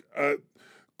 it's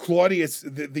Claudius.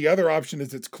 The other option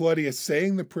is it's Claudius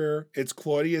saying the prayer, it's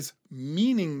Claudius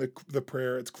meaning the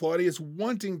prayer, it's Claudius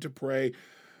wanting to pray,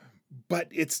 but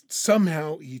it's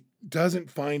somehow he doesn't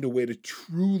find a way to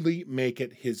truly make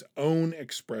it his own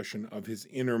expression of his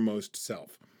innermost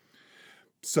self.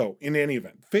 So, in any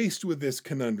event, faced with this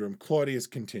conundrum, Claudius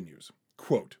continues,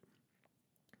 quote,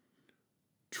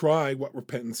 "Try what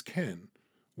repentance can.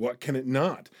 What can it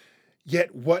not?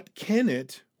 Yet what can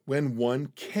it when one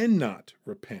cannot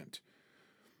repent?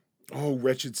 O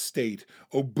wretched state,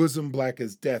 O bosom black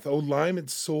as death, O limed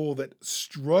soul that,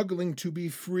 struggling to be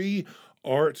free,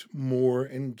 art more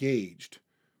engaged.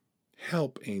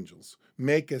 Help, angels,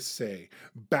 make us say,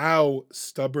 bow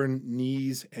stubborn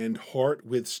knees and heart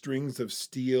with strings of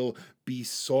steel, be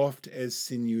soft as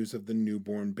sinews of the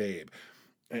newborn babe."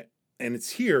 And it's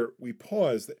here we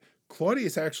pause that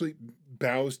Claudius actually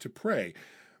bows to pray.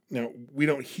 Now, we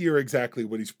don't hear exactly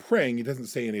what he's praying. He doesn't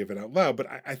say any of it out loud, but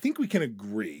I think we can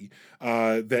agree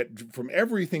that from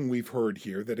everything we've heard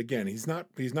here, that again, he's not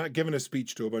giving a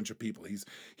speech to a bunch of people.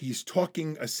 He's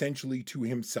talking essentially to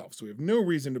himself. So we have no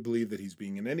reason to believe that he's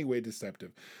being in any way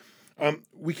deceptive.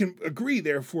 We can agree,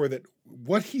 therefore, that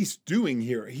what he's doing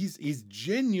here, he's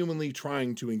genuinely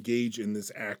trying to engage in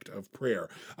this act of prayer.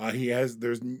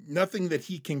 There's nothing that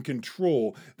he can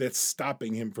control that's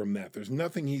stopping him from that. There's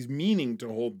nothing he's meaning to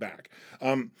hold back.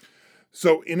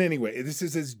 So in any way, this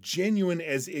is as genuine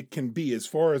as it can be, as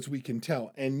far as we can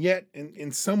tell. And yet,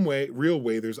 in some way, real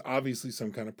way, there's obviously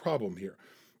some kind of problem here.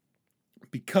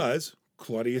 Because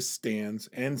Claudius stands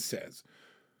and says,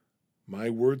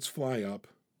 "My words fly up,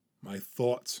 my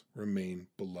thoughts remain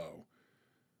below.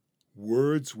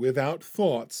 Words without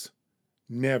thoughts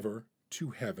never to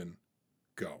heaven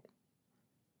go."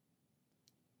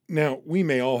 Now, we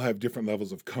may all have different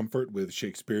levels of comfort with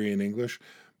Shakespearean English,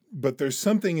 but there's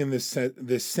something in this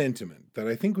sentiment that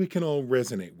I think we can all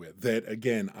resonate with, that,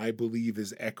 again, I believe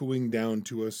is echoing down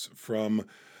to us from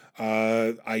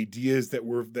ideas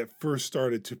that first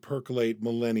started to percolate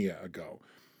millennia ago.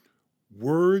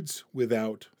 Words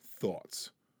without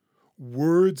thoughts.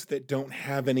 Words that don't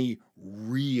have any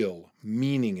real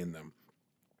meaning in them.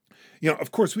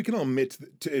 Of course, we can all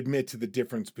admit to the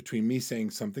difference between me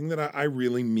saying something that I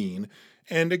really mean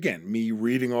and, again, me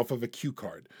reading off of a cue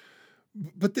card.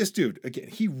 But this dude, again,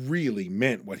 he really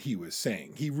meant what he was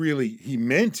saying. He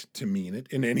meant to mean it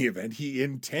in any event. He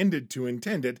intended to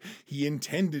intend it. He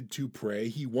intended to pray.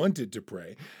 He wanted to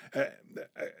pray. Uh,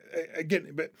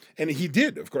 Again, and he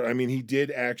did, of course. I mean, he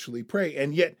did actually pray,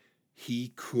 and yet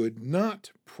he could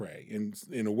not pray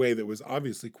in a way that was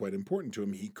obviously quite important to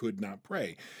him. He could not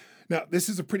pray. Now, this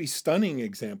is a pretty stunning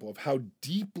example of how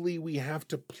deeply we have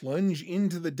to plunge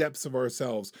into the depths of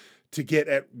ourselves to get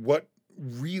at what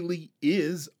really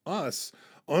is us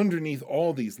underneath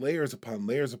all these layers upon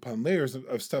layers upon layers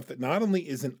of stuff that not only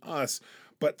isn't us,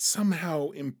 but somehow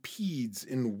impedes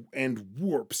and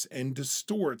warps and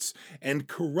distorts and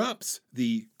corrupts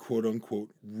the quote unquote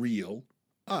real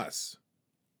us.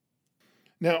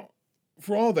 Now,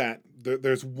 for all that,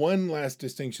 there's one last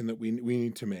distinction that we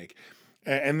need to make.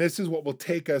 And this is what will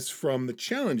take us from the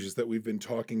challenges that we've been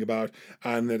talking about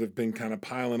and that have been kind of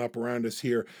piling up around us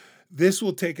here. This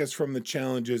will take us from the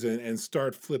challenges and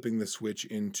start flipping the switch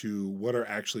into what are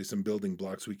actually some building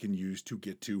blocks we can use to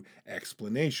get to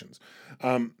explanations.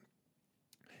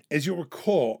 As you'll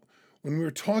recall, when we were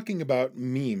talking about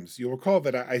memes, you'll recall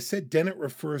that I said Dennett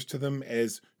refers to them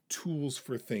as tools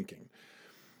for thinking.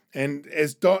 And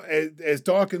as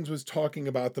Dawkins was talking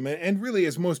about them, and really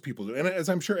as most people do, and as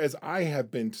I'm sure as I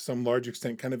have been to some large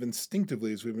extent, kind of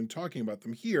instinctively as we've been talking about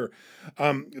them here,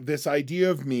 this idea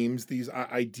of memes, these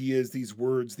ideas, these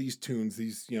words, these tunes,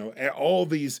 these all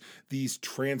these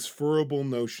transferable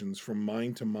notions from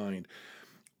mind to mind,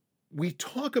 we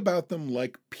talk about them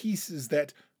like pieces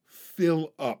that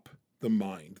fill up the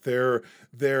mind. They're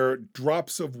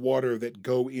drops of water that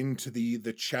go into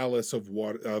the chalice of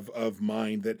water of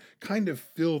mind that kind of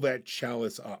fill that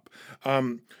chalice up.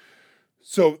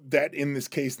 So that in this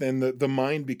case, then the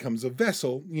mind becomes a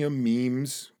vessel.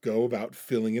 Memes go about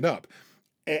filling it up,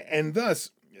 and thus,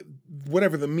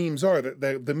 whatever the memes are,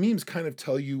 the memes kind of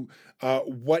tell you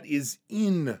what is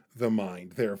in the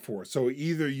mind. Therefore, so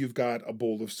either you've got a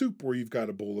bowl of soup, or you've got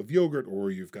a bowl of yogurt, or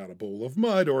you've got a bowl of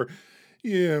mud, or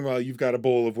you've got a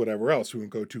bowl of whatever else. We won't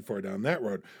go too far down that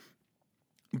road.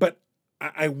 But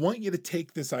I want you to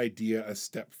take this idea a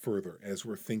step further as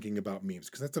we're thinking about memes,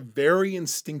 because that's a very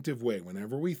instinctive way.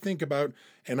 Whenever we think about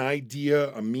an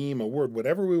idea, a meme, a word,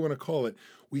 whatever we want to call it,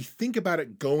 we think about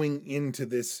it going into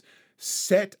this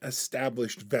set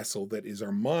established vessel that is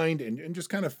our mind and just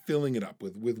kind of filling it up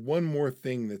with one more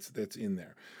thing that's in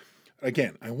there.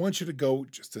 Again, I want you to go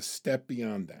just a step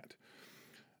beyond that.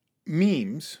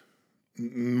 Memes,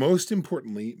 most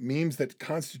importantly, memes that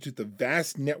constitute the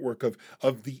vast network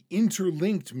of the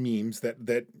interlinked memes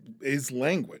that is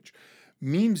language.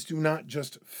 Memes do not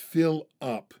just fill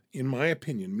up, in my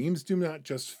opinion, memes do not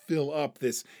just fill up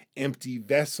this empty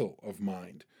vessel of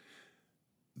mind.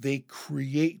 They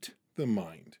create the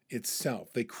mind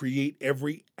itself. They create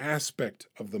every aspect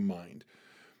of the mind.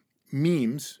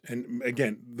 Memes, and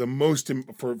again,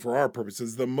 for our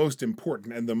purposes, the most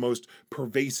important and the most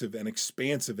pervasive and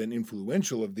expansive and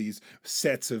influential of these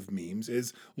sets of memes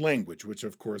is language, which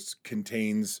of course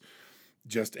contains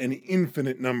just an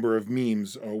infinite number of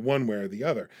memes, one way or the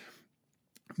other.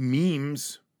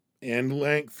 Memes and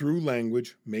through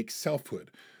language make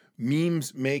selfhood.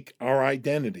 Memes make our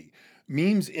identity.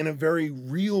 Memes, in a very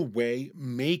real way,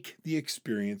 make the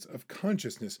experience of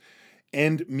consciousness.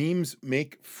 And memes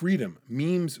make freedom.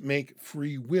 Memes make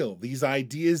free will. These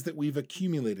ideas that we've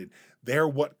accumulated, they're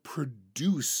what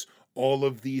produce all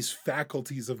of these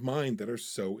faculties of mind that are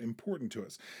so important to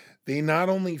us. They not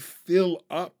only fill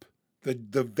up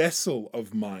the vessel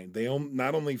of mind, they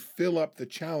not only fill up the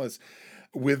chalice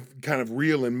with kind of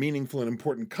real and meaningful and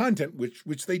important content,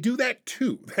 which they do that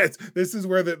too. This is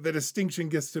where the distinction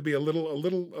gets to be a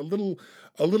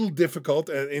little difficult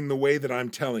in the way that I'm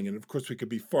telling it. Of course, we could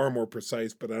be far more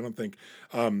precise, but I don't think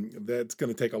that's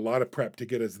going to take a lot of prep to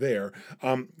get us there.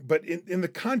 But in the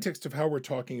context of how we're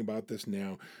talking about this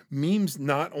now, memes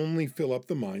not only fill up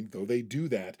the mind, though they do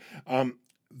that,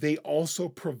 they also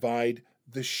provide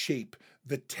the shape,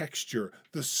 the texture,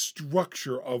 the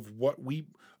structure of what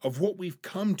we've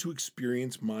come to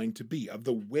experience mind to be, of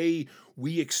the way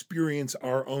we experience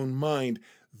our own mind.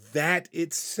 That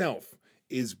itself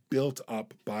is built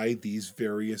up by these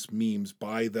various memes,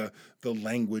 by the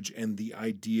language and the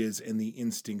ideas and the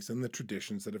instincts and the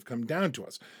traditions that have come down to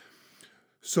us.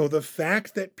 So the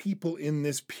fact that people in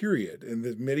this period, in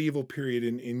the medieval period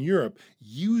in Europe,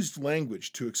 used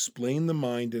language to explain the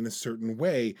mind in a certain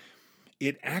way,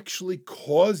 it actually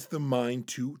caused the mind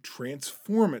to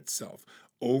transform itself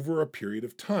over a period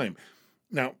of time.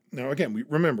 Now again,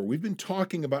 remember, we've been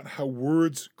talking about how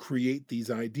words create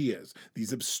these ideas,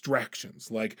 these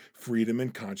abstractions like freedom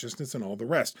and consciousness and all the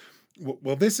rest.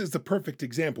 Well, this is the perfect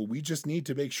example. We just need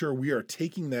to make sure we are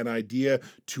taking that idea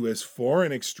to as far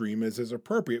an extreme as is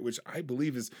appropriate, which I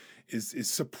believe is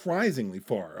surprisingly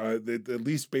far, at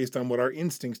least based on what our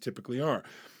instincts typically are.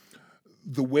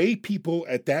 The way people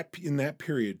in that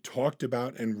period talked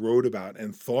about and wrote about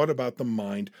and thought about the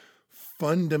mind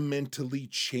fundamentally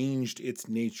changed its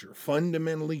nature,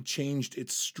 fundamentally changed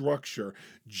its structure,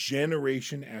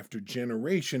 generation after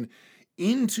generation,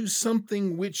 into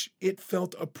something which it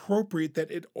felt appropriate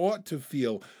that it ought to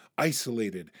feel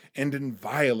isolated and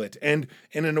inviolate and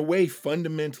in a way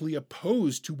fundamentally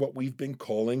opposed to what we've been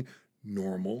calling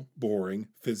normal, boring,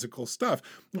 physical stuff.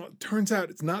 Well, it turns out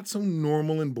it's not so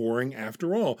normal and boring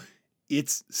after all.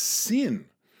 It's sin.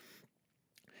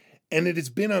 And it has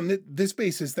been on this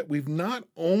basis that we've not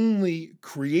only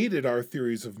created our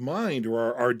theories of mind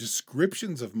or our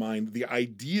descriptions of mind, the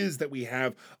ideas that we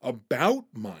have about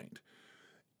mind.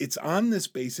 It's on this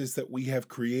basis that we have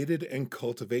created and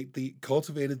cultivated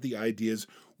the ideas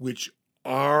which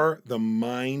are the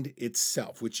mind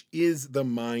itself, which is the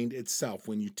mind itself.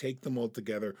 When you take them all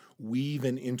together, weave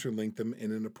and interlink them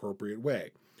in an appropriate way,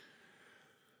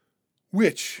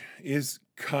 which is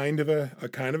kind of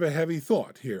a heavy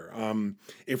thought here.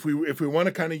 If we want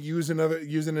to kind of use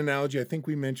an analogy, I think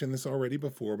we mentioned this already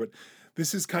before, but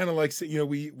this is kind of like,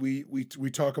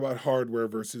 we talk about hardware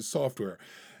versus software.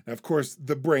 Now, of course,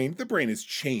 the brain has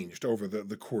changed over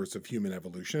the course of human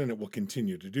evolution, and it will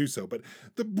continue to do so. But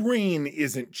the brain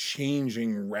isn't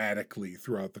changing radically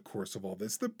throughout the course of all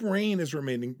this. The brain is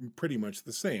remaining pretty much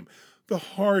the same. The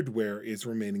hardware is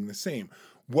remaining the same.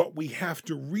 What we have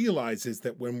to realize is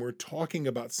that when we're talking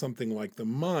about something like the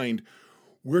mind,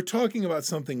 we're talking about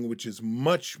something which is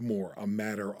much more a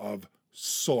matter of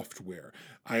software.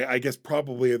 I guess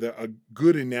probably a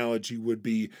good analogy would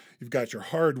be you've got your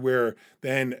hardware,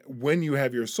 then when you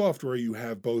have your software, you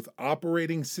have both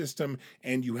operating system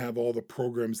and you have all the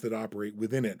programs that operate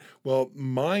within it. Well,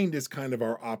 mind is kind of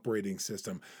our operating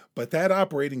system, but that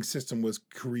operating system was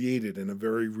created in a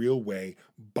very real way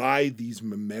by these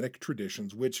mimetic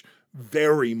traditions, which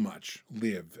very much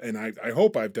live. And I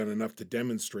hope I've done enough to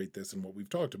demonstrate this in what we've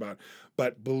talked about.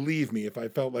 But believe me, if I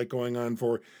felt like going on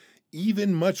for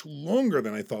even much longer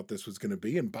than I thought this was going to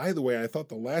be. And by the way, I thought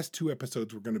the last 2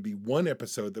 episodes were going to be one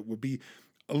episode that would be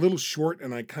a little short,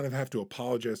 and I kind of have to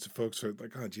apologize to folks for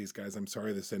like, oh, geez, guys, I'm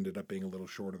sorry this ended up being a little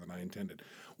shorter than I intended.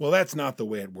 Well, that's not the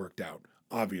way it worked out,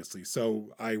 obviously.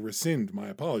 So I rescind my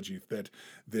apology that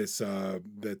this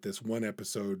one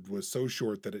episode was so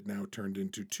short that it now turned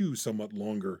into 2 somewhat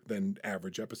longer than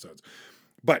average episodes.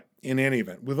 But in any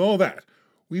event, with all that,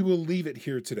 we will leave it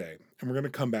here today, and we're going to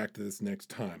come back to this next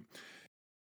time.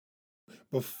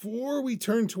 Before we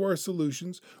turn to our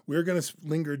solutions, we're going to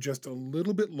linger just a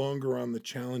little bit longer on the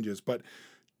challenges, but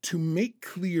to make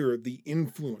clear the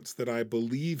influence that I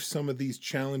believe some of these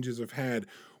challenges have had,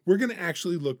 we're going to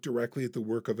actually look directly at the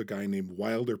work of a guy named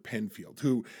Wilder Penfield,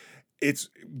 who it's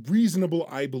reasonable,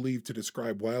 I believe, to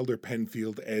describe Wilder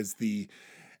Penfield as the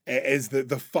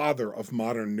father of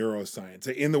modern neuroscience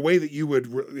in the way that you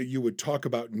would talk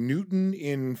about Newton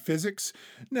in physics.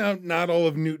 Now, not all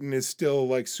of Newton is still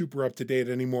like super up to date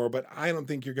anymore, but I don't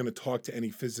think you're going to talk to any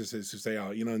physicists who say,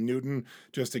 oh, Newton,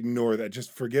 just ignore that,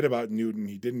 just forget about Newton,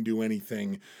 he didn't do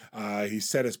anything, he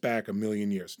set us back a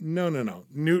million years. No,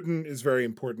 Newton is very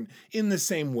important. In the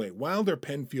same way, Wilder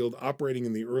Penfield, operating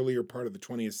in the earlier part of the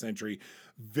 20th century,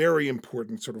 very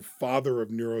important sort of father of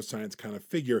neuroscience kind of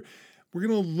figure. We're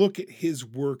going to look at his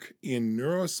work in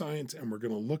neuroscience, and we're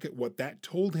going to look at what that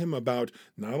told him about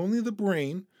not only the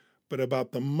brain, but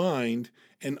about the mind.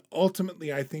 And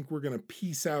ultimately, I think we're going to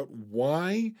piece out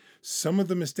why some of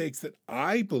the mistakes that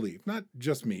I believe, not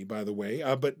just me, by the way,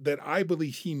 but that I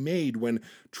believe he made when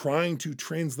trying to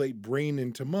translate brain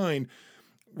into mind.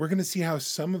 We're going to see how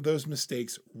some of those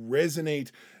mistakes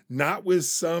resonate not with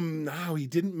he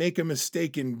didn't make a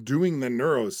mistake in doing the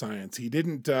neuroscience. He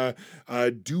didn't do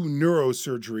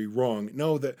neurosurgery wrong.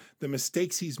 No, the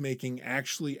mistakes he's making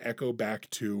actually echo back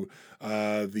to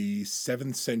the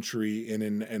 7th century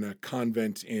in a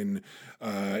convent in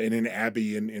an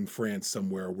abbey in France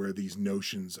somewhere where these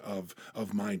notions of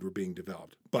mind were being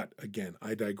developed. But again,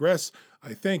 I digress.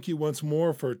 I thank you once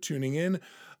more for tuning in.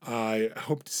 I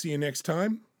hope to see you next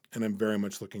time, and I'm very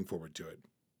much looking forward to it.